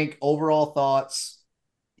 I think overall thoughts.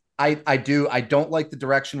 I do. I don't like the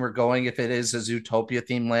direction we're going. If it is a Zootopia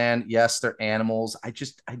themed land, yes, they're animals. I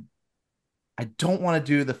don't want to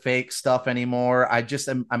do the fake stuff anymore.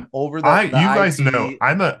 I'm over that. You guys know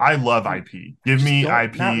I love IP. Give me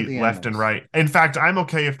IP left and right. In fact, I'm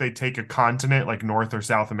okay if they take a continent like North or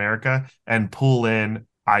South America and pull in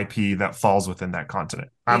IP that falls within that continent.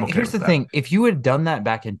 I'm okay. Here's the thing: if you had done that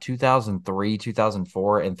back in 2003,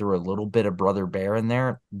 2004, and threw a little bit of Brother Bear in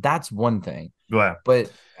there, that's one thing. Yeah, but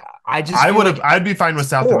I'd be fine with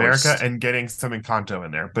South America and getting some Encanto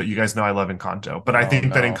in there, but you guys know I love Encanto. But I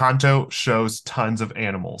think that Encanto shows tons of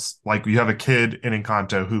animals. Like you have a kid in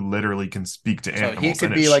Encanto who literally can speak to animals. So he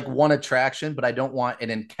could be like one attraction, but I don't want an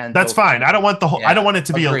Encanto. That's fine. I don't want the whole. I don't want it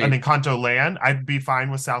to be an Encanto land. I'd be fine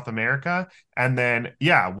with South America, and then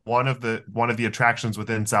one of the attractions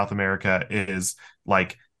within South America is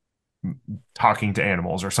like talking to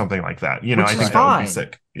animals or something like that. You know, I think that would be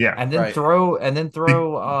sick. Yeah. And then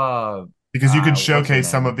throw because you could showcase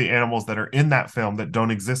some of the animals that are in that film that don't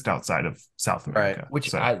exist outside of South America.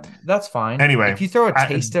 Which that's fine. Anyway, if you throw a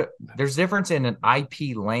taste of there's difference in an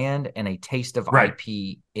IP land and a taste of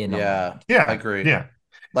IP in a land. Yeah, I agree. Yeah.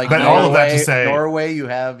 Like but Norway, all of that to say Norway, you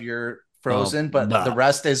have your Frozen, but the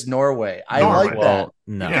rest is Norway. I like that.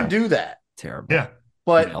 No. You can do that. Terrible. Yeah.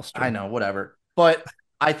 But I know, whatever. But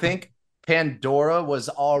I think Pandora was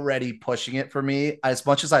already pushing it for me. As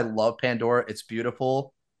much as I love Pandora, it's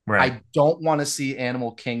beautiful. Right. I don't want to see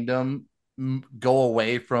Animal Kingdom go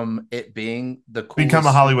away from it being the coolest become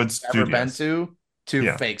a Hollywood ever been to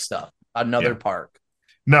fake stuff. Another park.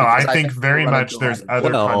 No, I think very much there's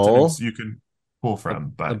other continents you can pull from.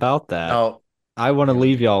 But about that, I want to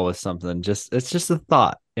leave y'all with something. It's just a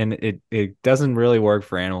thought, and it doesn't really work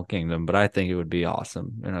for Animal Kingdom, but I think it would be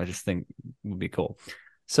awesome, and I just think it would be cool.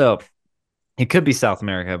 So it could be South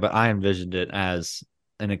America, but I envisioned it as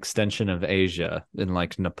an extension of Asia in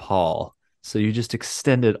like Nepal. So you just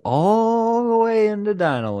extend it all the way into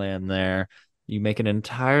DinoLand there. You make an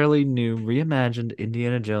entirely new, reimagined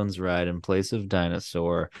Indiana Jones ride in place of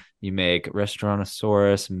Dinosaur. You make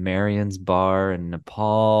Restaurantosaurus, Marion's Bar in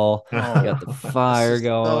Nepal. You got the fire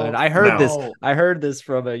going. I heard this. I heard this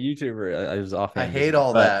from a YouTuber. I was offhand. I hate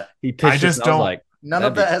all that. He pitched this, and I was like, none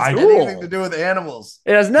of that has cool. anything to do with animals.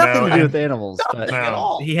 It has nothing to do with animals. Nothing at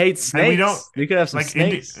all. He hates snakes. We could have some like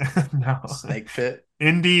snakes. No. Snake pit.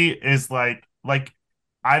 Indy is like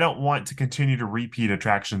I don't want to continue to repeat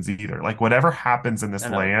attractions either. Like whatever happens in this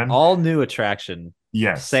land, all new attraction.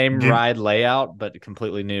 Yes, same ride layout, but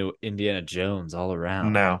completely new Indiana Jones all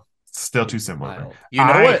around. No, still too similar. Wild. You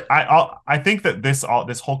know what? I think that this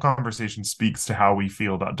whole conversation speaks to how we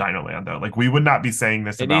feel about DinoLand, though. Like we would not be saying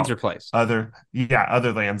this about needs replaced. Other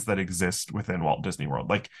lands that exist within Walt Disney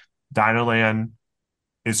World. Like DinoLand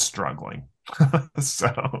is struggling.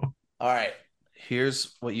 So, all right,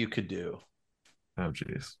 here's what you could do. Oh,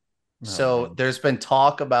 jeez. So there's been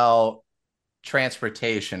talk about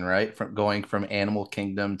transportation, right? From going from Animal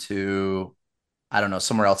Kingdom to, I don't know,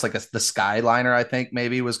 somewhere else, like the Skyliner, I think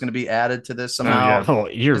maybe was going to be added to this somehow. Oh,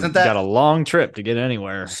 you got a long trip to get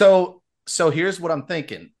anywhere. So here's what I'm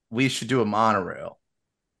thinking. We should do a monorail.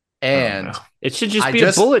 And it should just be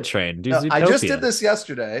a bullet train. I just did this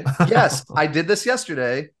yesterday. Yes, I did this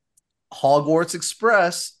yesterday. Hogwarts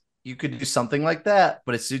Express. You could do something like that,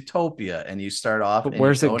 but it's Zootopia, and you start off. But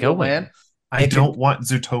where's it going? I don't want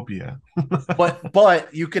Zootopia.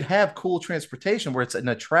 but you could have cool transportation where it's an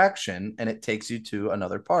attraction and it takes you to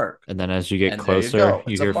another park. And then as you get closer,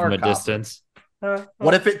 you hear from a distance.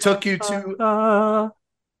 What if it took you to?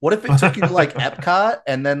 What if it took you to like Epcot,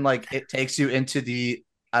 and then like it takes you into the,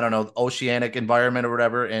 I don't know, oceanic environment or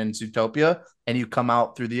whatever in Zootopia, and you come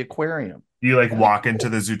out through the aquarium? You like walk into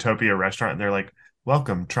the Zootopia restaurant, and they're like,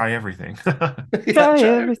 welcome, try everything. Try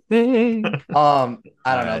everything. I don't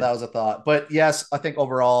know. That was a thought. But yes, I think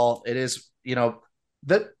overall it is,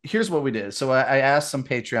 here's what we did. So I asked some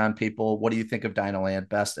Patreon people, what do you think of DinoLand,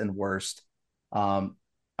 best and worst? All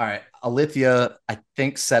right. Alithia, I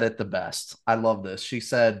think, said it the best. I love this. She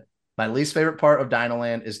said, my least favorite part of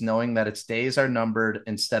DinoLand is knowing that its days are numbered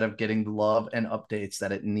instead of getting the love and updates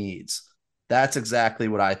that it needs. That's exactly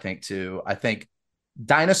what I think too. I think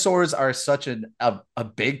dinosaurs are such a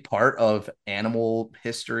big part of animal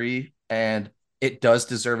history, and it does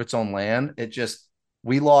deserve its own land. It just,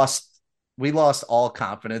 we lost all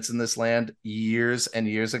confidence in this land years and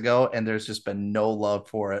years ago, and there's just been no love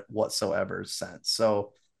for it whatsoever since.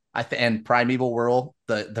 So and Primeval World,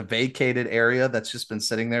 the vacated area that's just been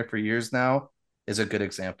sitting there for years now, is a good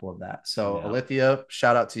example of that. So Alithia,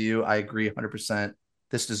 shout out to you. I agree 100%.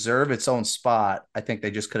 This deserves its own spot. I think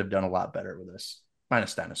they just could have done a lot better with this.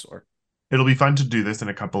 Minus dinosaur. It'll be fun to do this in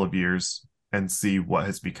a couple of years and see what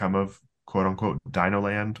has become of quote unquote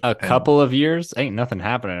DinoLand. Couple of years? Ain't nothing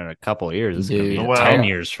happening in a couple of years. It's going to be 10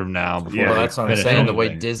 years from now. That's what I'm saying. The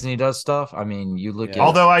way Disney does stuff. I mean, you look at.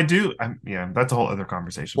 Although that's a whole other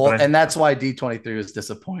conversation. Well, and that's why D23 is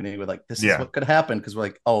disappointing. With like, this is what could happen, because we're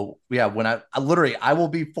like, oh yeah, when I will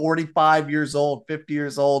be 45 years old, 50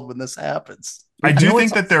 years old when this happens. I do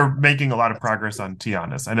think that they're making a lot of progress on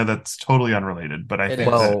Tiana's. I know that's totally unrelated, but I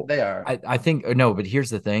think they are. I think no, but here's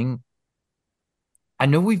the thing. I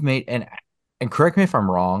know we've made, and correct me if I'm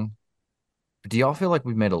wrong, but do y'all feel like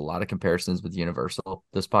we've made a lot of comparisons with Universal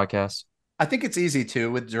this podcast? I think it's easy to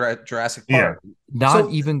with Jurassic Park. Yeah. Not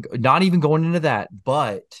even going into that,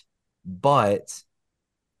 but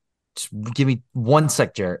just give me 1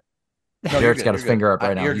 sec, Jarrett. No, Jarrett's got his finger up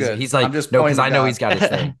right now. He's like, no, because I know he's got his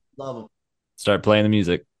thing. Love him. Start playing the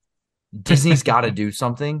music. Disney's got to do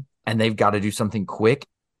something, and they've got to do something quick.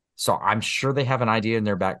 So I'm sure they have an idea in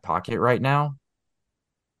their back pocket right now.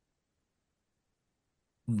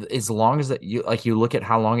 As long as that you look at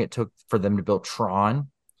how long it took for them to build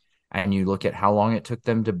Tron, and you look at how long it took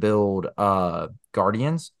them to build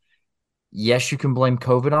Guardians. Yes, you can blame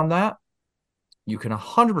COVID on that. You can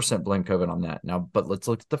 100% blame COVID on that. Now, but let's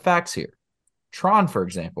look at the facts here. Tron, for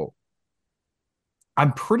example,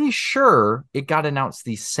 I'm pretty sure it got announced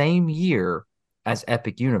the same year as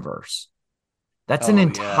Epic Universe. That's an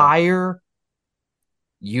entire,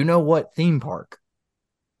 theme park.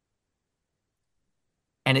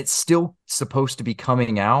 And it's still supposed to be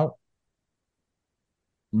coming out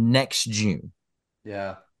next June.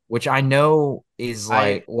 Yeah. Which I know is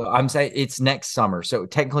I'm saying it's next summer. So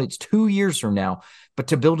technically it's 2 years from now. But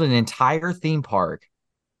to build an entire theme park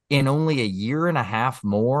in only a year and a half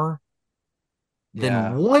more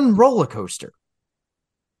than one roller coaster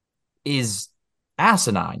is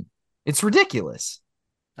asinine. It's ridiculous.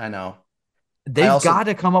 I know. They've got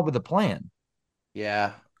to come up with a plan.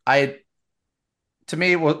 Yeah. to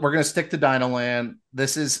me, we're going to stick to DinoLand.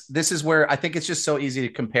 This is where I think it's just so easy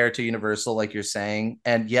to compare to Universal, like you're saying.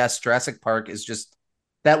 And yes, Jurassic Park is just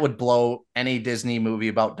that would blow any Disney movie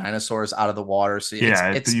about dinosaurs out of the water. So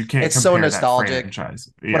Yeah, you can't it's so compare that nostalgic. franchise.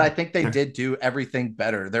 But I Yeah. think they did do everything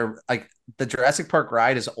better. They're like the Jurassic Park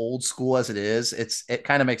ride is old school as it is. It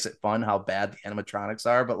kind of makes it fun how bad the animatronics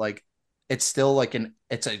are, but like it's still like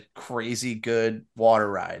it's a crazy good water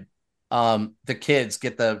ride. The kids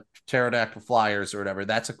get the pterodactyl flyers or whatever.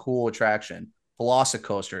 That's a cool attraction.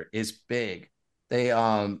 Velocicoaster is big.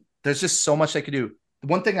 There's just so much they could do.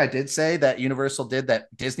 One thing I did say that Universal did that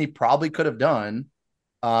Disney probably could have done,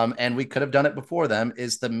 and we could have done it before them,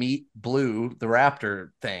 is the Meet Blue, the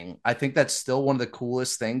Raptor thing. I think that's still one of the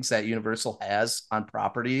coolest things that Universal has on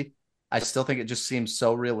property. I still think it just seems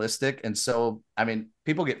so realistic. And so, I mean,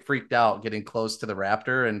 people get freaked out getting close to the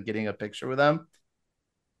Raptor and getting a picture with them.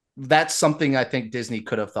 That's something I think Disney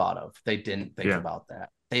could have thought of. They didn't think about that.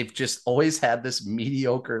 They've just always had this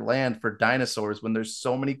mediocre land for dinosaurs when there's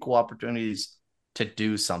so many cool opportunities to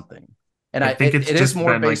do something. And I think it is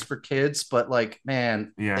more based for kids, but like,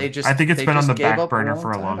 man, I think it's been on the back burner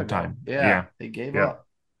for a long time. Yeah, they gave up.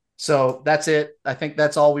 So that's it. I think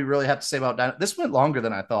that's all we really have to say about Dino. This went longer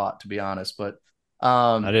than I thought, to be honest. But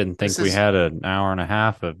I didn't think we had an hour and a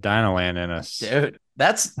half of DinoLand in us, dude.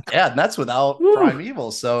 That's without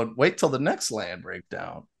Primeval. So wait till the next land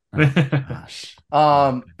breakdown. Gosh.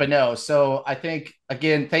 But no, so I think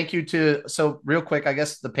again, thank you to real quick, I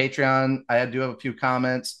guess the Patreon, I do have a few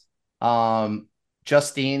comments.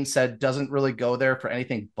 Justine said doesn't really go there for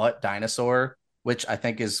anything but dinosaur, which I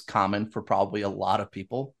think is common for probably a lot of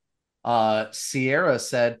people. Sierra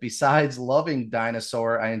said, besides loving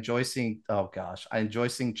dinosaur, I enjoy seeing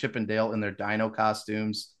Chip and Dale in their dino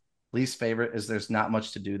costumes. Least favorite is there's not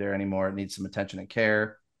much to do there anymore. It needs some attention and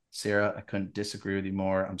care. Sarah, I couldn't disagree with you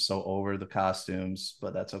more. I'm so over the costumes,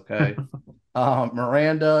 but that's okay.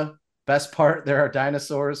 Miranda, best part, there are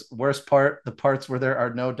dinosaurs. Worst part, the parts where there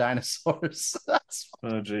are no dinosaurs.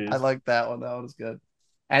 I like that one. That one was good.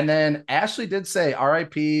 And then Ashley did say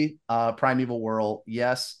RIP Primeval Whirl.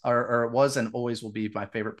 Yes, or it was and always will be my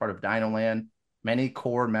favorite part of DinoLand. Many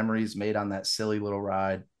core memories made on that silly little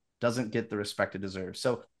ride. Doesn't get the respect it deserves.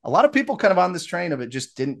 So a lot of people kind of on this train of it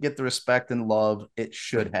just didn't get the respect and love it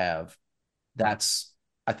should have. That's,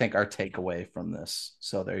 I think, our takeaway from this.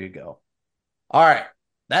 So there you go. All right.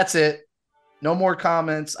 That's it. No more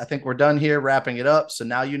comments. I think we're done here wrapping it up. So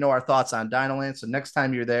now you know our thoughts on DinoLand. So next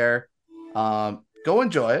time you're there, go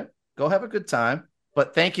enjoy it. Go have a good time.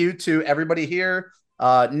 But thank you to everybody here.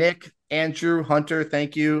 Nick, Andrew, Hunter,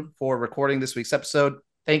 thank you for recording this week's episode.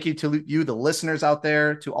 Thank you to you, the listeners out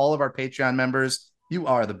there, to all of our Patreon members. You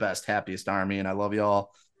are the best, happiest army, and I love you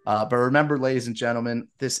all. But remember, ladies and gentlemen,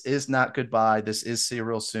 this is not goodbye. This is see you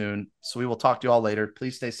real soon. So we will talk to you all later.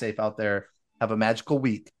 Please stay safe out there. Have a magical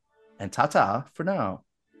week. And ta-ta for now.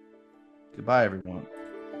 Goodbye, everyone.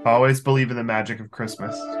 Always believe in the magic of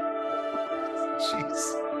Christmas.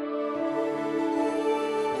 Jeez.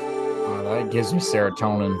 Oh, that gives me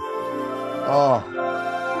serotonin. Oh.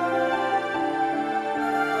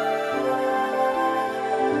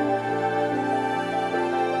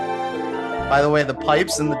 By the way, the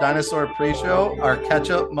pipes in the dinosaur pre-show are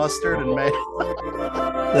ketchup, mustard, and mayo.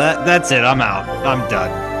 That's it. I'm out. I'm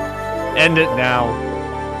done. End it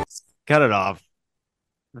now. Cut it off.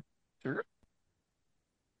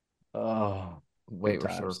 Oh, wait,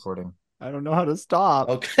 we're still recording. I don't know how to stop.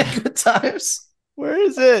 Okay, good times. Where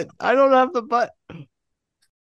is it? I don't have the button.